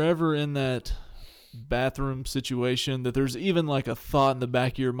 If you're ever in that bathroom situation that there's even like a thought in the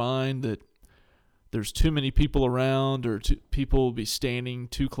back of your mind that there's too many people around or people will be standing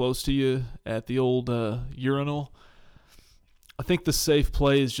too close to you at the old urinal, I think the safe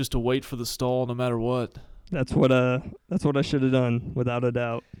play is just to wait for the stall no matter what. That's what I should have done, without a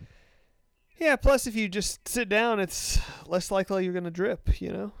doubt. Yeah, plus if you just sit down, it's less likely you're going to drip,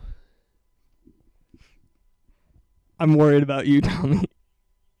 you know? I'm worried about you, Tommy.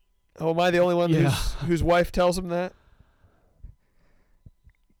 Oh, am I the only one Yeah. whose wife tells him that?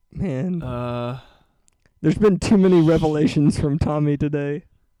 Man, Uh, there's been too many revelations from Tommy today.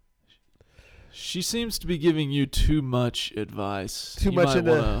 she seems to be giving you too much advice. Too You much might in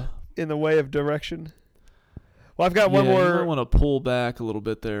the- wanna- In the way of direction. Well, I've got You might one want to pull back a little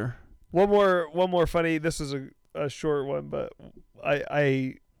bit there. more funny. This is a short one, but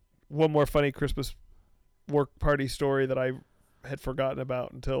I one more funny Christmas work party story that I had forgotten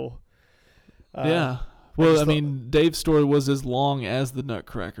about until. Yeah. Well, just I mean, Dave's story was as long as the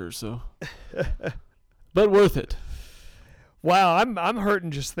Nutcracker, so. But worth it. Wow, I'm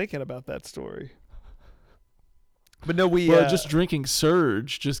hurting just thinking about that story. But no, Well, just drinking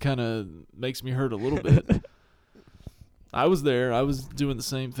Surge just kind of makes me hurt a little bit. I was there. I was doing the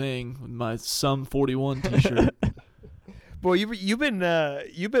same thing with my Sum 41 T-shirt. Boy, you've been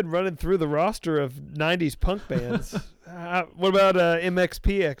running through the roster of '90s punk bands. What about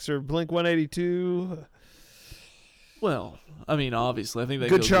MXPX or Blink 182? Well, I mean, obviously, I think that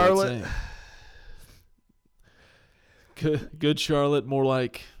Good goes without Charlotte. saying. Good Charlotte, more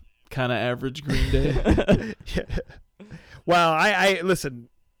like kind of average Green Day. Yeah. Wow, I listen.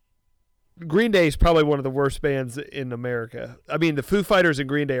 Green Day is probably one of the worst bands in America. I mean, the Foo Fighters and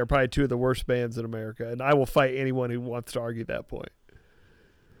Green Day are probably two of the worst bands in America, and I will fight anyone who wants to argue that point.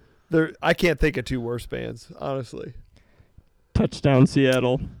 I can't think of two worse bands, honestly. Touchdown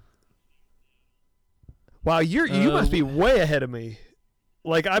Seattle. Wow, you must be way ahead of me.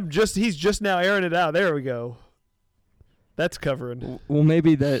 Like he's just now airing it out. There we go. That's covering. Well,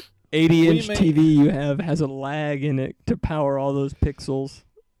 maybe that 80-inch may- TV you have has a lag in it to power all those pixels.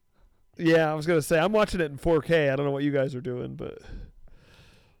 Yeah, I was gonna say I'm watching it in 4K. I don't know what you guys are doing, but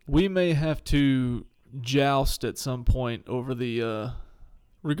We may have to joust at some point over the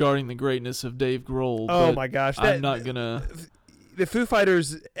regarding the greatness of Dave Grohl. oh but my gosh, I'm not gonna. The Foo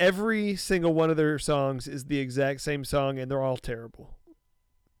Fighters, every single one of their songs is the exact same song, and they're all terrible.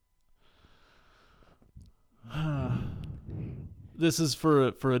 This is for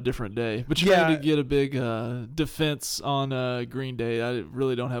a different day. But you're Yeah. going to get a big defense on Green Day. I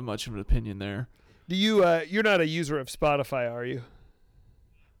really don't have much of an opinion there. Do you? You're not a user of Spotify, are you?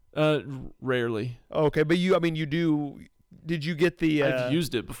 Rarely. Okay, but you do. Did you get the? I've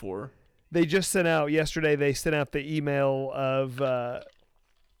used it before. They just sent out yesterday. They sent out the email of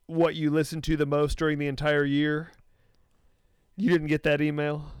what you listened to the most during the entire year. You didn't get that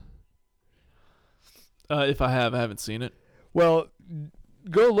email? If I haven't seen it. Well,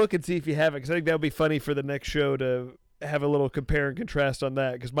 go look and see if you have it, because I think that would be funny for the next show to have a little compare and contrast on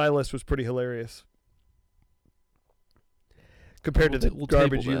that, because my list was pretty hilarious compared to the We'll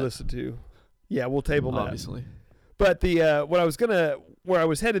garbage table you that. listened to. Yeah, we'll table that. Obviously. But the where I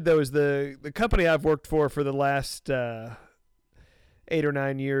was headed though is the company I've worked for the last 8 or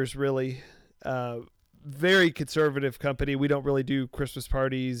 9 years, really. Very conservative company. We don't really do Christmas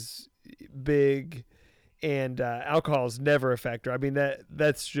parties big, and alcohol is never a factor. I mean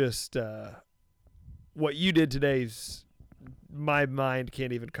that's just what you did today's. My mind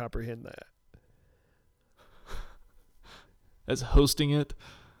can't even comprehend that. As hosting it.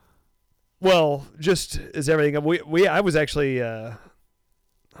 Well, just as everything. I was actually. I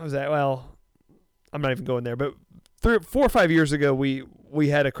was at. Well, I'm not even going there. But 4 or 5 years ago, we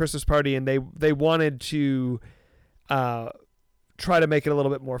had a Christmas party, and they wanted to try to make it a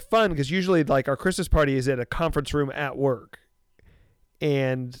little bit more fun, because usually like our Christmas party is at a conference room at work,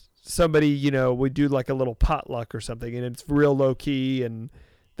 and somebody would do like a little potluck or something, and it's real low key, and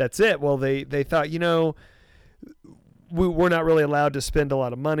that's it. Well, they thought we're not really allowed to spend a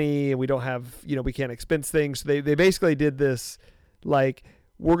lot of money, and we don't have, we can't expense things. So they basically did this, like,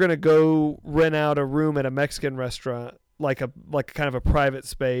 we're going to go rent out a room at a Mexican restaurant, like kind of a private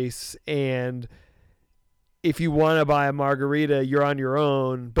space, and if you want to buy a margarita, you're on your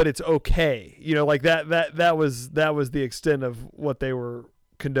own, but it's okay. You know, like that was the extent of what they were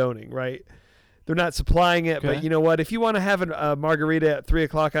condoning, right? They're not supplying it, but Okay. you know what? If you want to have a margarita at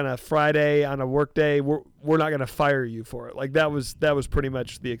 3:00 on a Friday on a work day, we're not going to fire you for it. Like that was pretty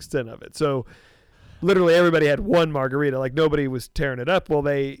much the extent of it. So literally everybody had one margarita. Like nobody was tearing it up. Well,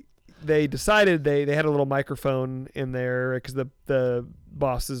 they decided they had a little microphone in there because the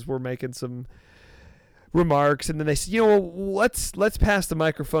bosses were making some remarks, and then they said, you know, let's pass the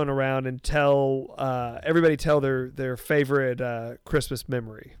microphone around and tell everybody tell their favorite Christmas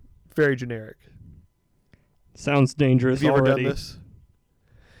memory. Very generic. Sounds dangerous Have you ever already. done this?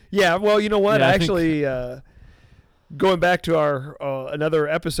 Yeah, well, you know what? Yeah, I I think- actually, going back to our another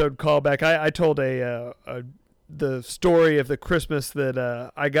episode callback, I told the story of the Christmas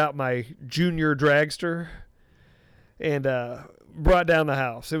that I got my junior dragster and brought down the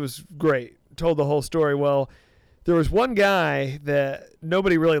house. It was great. Told the whole story. Well, there was one guy that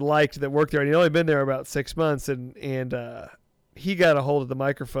nobody really liked that worked there, and he'd only been there about 6 months, and he got a hold of the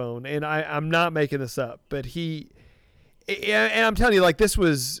microphone, and I'm not making this up, but and I'm telling you, like, this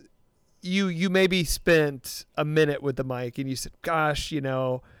was, you maybe spent a minute with the mic, and you said, gosh, you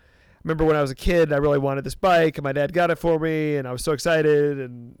know, I remember when I was a kid, I really wanted this bike, and my dad got it for me, and I was so excited,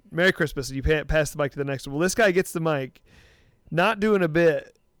 and Merry Christmas, and you pass the mic to the next one. Well, this guy gets the mic, not doing a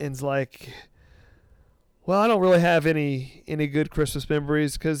bit, and's like, well, I don't really have any good Christmas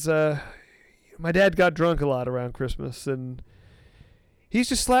memories, because my dad got drunk a lot around Christmas, and he's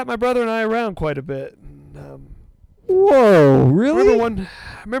just slapped my brother and I around quite a bit. And, Whoa, really?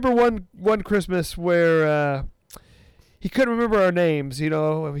 remember one Christmas where he couldn't remember our names. You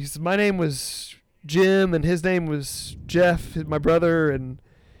know, my name was Jim and his name was Jeff, my brother, and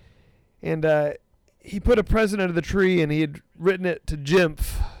he put a present under the tree and he had written it to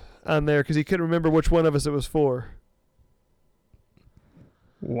Jimph on there because he couldn't remember which one of us it was for.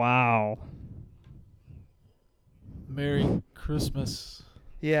 Wow. Merry Christmas.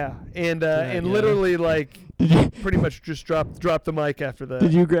 Yeah, and Yeah. literally like Did you pretty much just dropped the mic after that.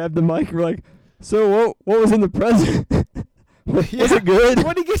 did you grab the mic and were like, so what was in the present? Was Yeah. it good?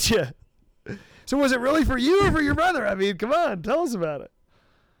 What did he get you? So was it really for you or for your brother? I mean, come on, tell us about it.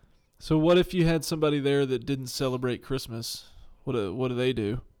 So what if you had somebody there that didn't celebrate Christmas? What do they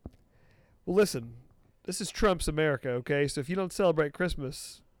do? Well, listen, this is Trump's America, okay? So if you don't celebrate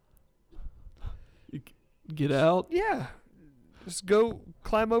Christmas, Get out? yeah, just go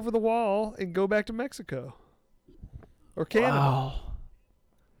climb over the wall and go back to Mexico or Canada. Wow.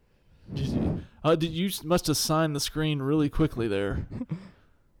 You must have signed the screen really quickly there.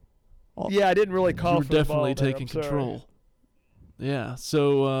 Yeah, I didn't really You call were for the ball definitely there, taking I'm sorry. control. Yeah.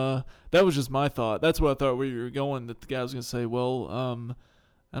 So that was just my thought. That's what I thought where you were going. That the guy was gonna say, "Well,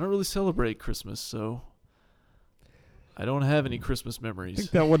 I don't really celebrate Christmas, so I don't have any Christmas I memories."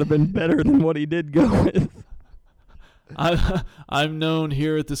 think that would have been better than what he did go with. I'm known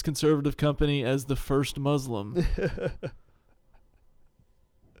here at this conservative company as the first Muslim.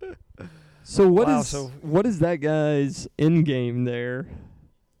 So Wow, what is that guy's end game there?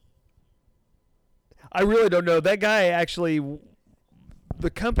 I really don't know. That guy actually, the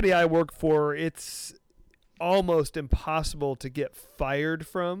company I work for, it's almost impossible to get fired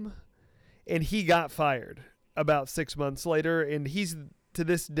from. And he got fired about 6 months later. And he's, to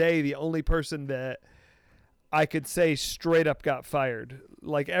this day, the only person that I could say straight up got fired.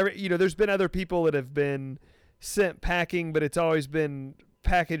 Like, there's been other people that have been sent packing, but it's always been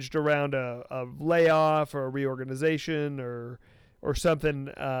packaged around a layoff or a reorganization or something.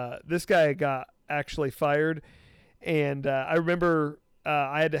 This guy got actually fired, and I remember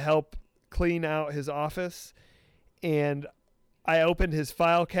I had to help clean out his office, and I opened his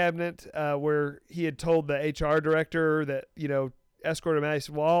file cabinet where he had told the HR director that, escort him out. He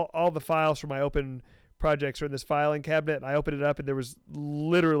said, well, all the files for my open projects are in this filing cabinet, and I opened it up, and there was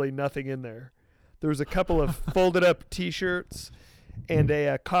literally nothing in there. There was a couple of folded up T-shirts and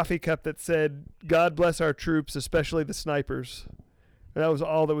a coffee cup that said, "God bless our troops, especially the snipers." And that was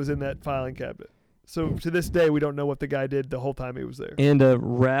all that was in that filing cabinet. So to this day, we don't know what the guy did the whole time he was there. And a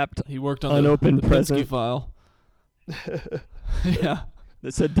wrapped He worked on Unopened the Penske present. file. Yeah.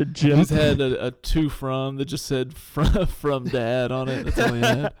 that said to He Jim. just had a to from that just said from dad on it. That's all he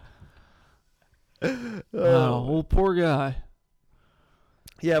had. Wow, old poor guy.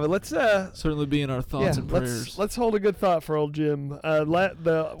 Yeah, but let's Certainly be in our thoughts and prayers. let's hold a good thought for old Jim.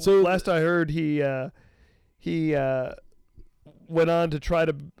 So- Last I heard, he went on to try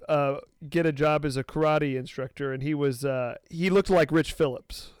to get a job as a karate instructor, and he looked like Rich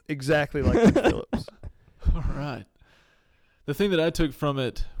Phillips, exactly like Rich Phillips. All right. The thing that I took from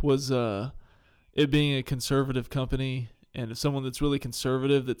it was it being a conservative company, and if someone that's really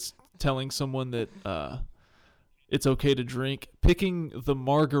conservative that's telling someone that it's okay to drink, picking the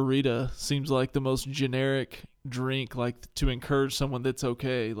margarita seems like the most generic drink, like to encourage someone that's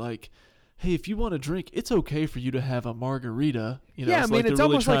okay. Like, hey, if you want to drink, it's okay for you to have a margarita. You know, yeah, I mean, like it's they're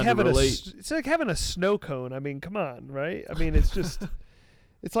really almost like trying to having relate. it's like having a snow cone. I mean, come on, right? I mean, it's just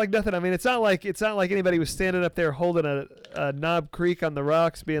it's like nothing. I mean, it's not like anybody was standing up there holding a Knob Creek on the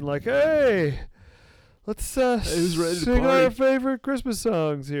rocks, being like, "Hey, let's who's ready to sing party?" our favorite Christmas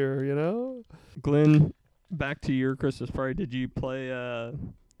songs here." You know, Glenn, back to your Christmas party. Did you play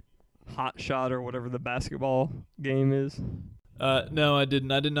Hot Shot or whatever the basketball game is? No, I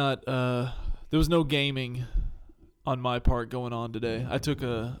didn't. I did not. There was no gaming on my part going on today. I took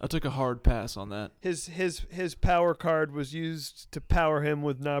a hard pass on that. his power card was used to power him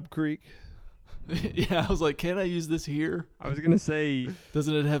with Knob Creek. Yeah, I was like, can I use this here? I was gonna say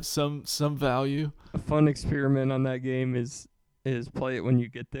Doesn't it have some value? a fun experiment on that game is play it when you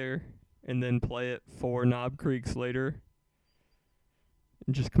get there, and then play it 4 Knob Creeks later,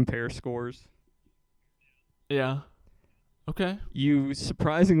 and just compare scores. Yeah. Okay. You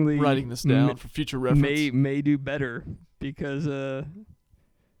surprisingly Writing this down for future reference. may do better because that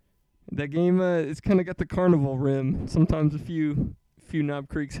game it's kind of got the carnival rim. Sometimes a few Knob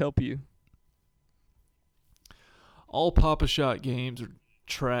Creeks help you. All Papa Shot games are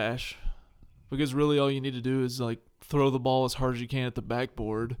trash because really all you need to do is like throw the ball as hard as you can at the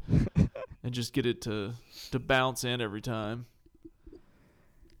backboard and just get it to bounce in every time.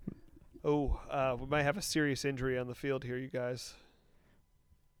 Oh, we might have a serious injury on the field here, you guys.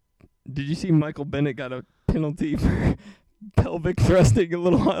 Did you see Michael Bennett got a penalty for pelvic thrusting a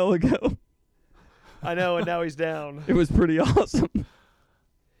little while ago? I know, and now he's down. It was pretty awesome.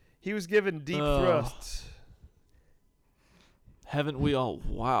 He was given deep thrusts. Haven't we all?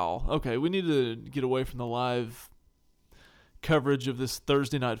 Wow. Okay, we need to get away from the live coverage of this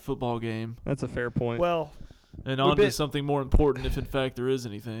Thursday night football game That's a fair point. Well, and on to something more important if in fact there is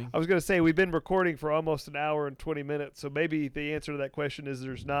anything. I was going to say we've been recording for almost an hour and 20 minutes, so maybe the answer to that question is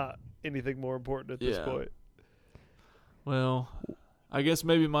there's not anything more important at this point. Well, I guess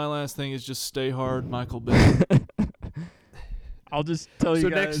maybe my last thing is just stay hard, Michael Bennett. I'll just tell you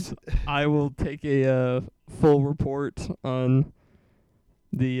guys, I will take a full report on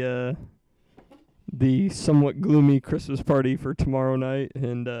the somewhat gloomy Christmas party for tomorrow night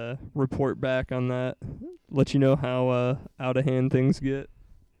and report back on that. Let you know how out of hand things get.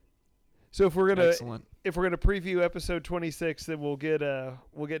 So if we're gonna preview episode 26, then we'll get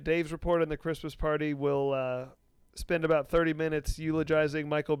Dave's report on the Christmas party. We'll spend about 30 minutes eulogizing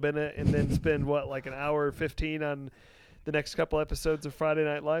Michael Bennett, and then spend like an hour 15 on the next couple episodes of Friday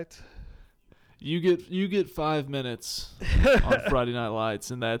Night Lights. You get 5 minutes on Friday Night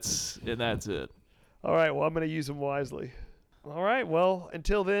Lights, and that's it. All right. Well, I'm going to use them wisely. All right. Well,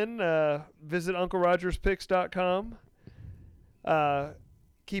 until then, visit UncleRogersPicks.com.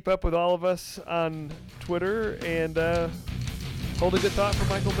 Keep up with all of us on Twitter, and hold a good thought for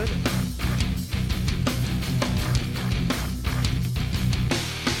Michael Bennett.